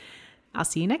love it. I'll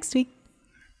see you next week.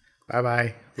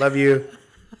 Bye-bye. Love you.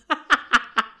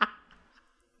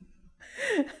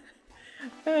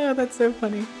 Oh, that's so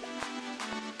funny.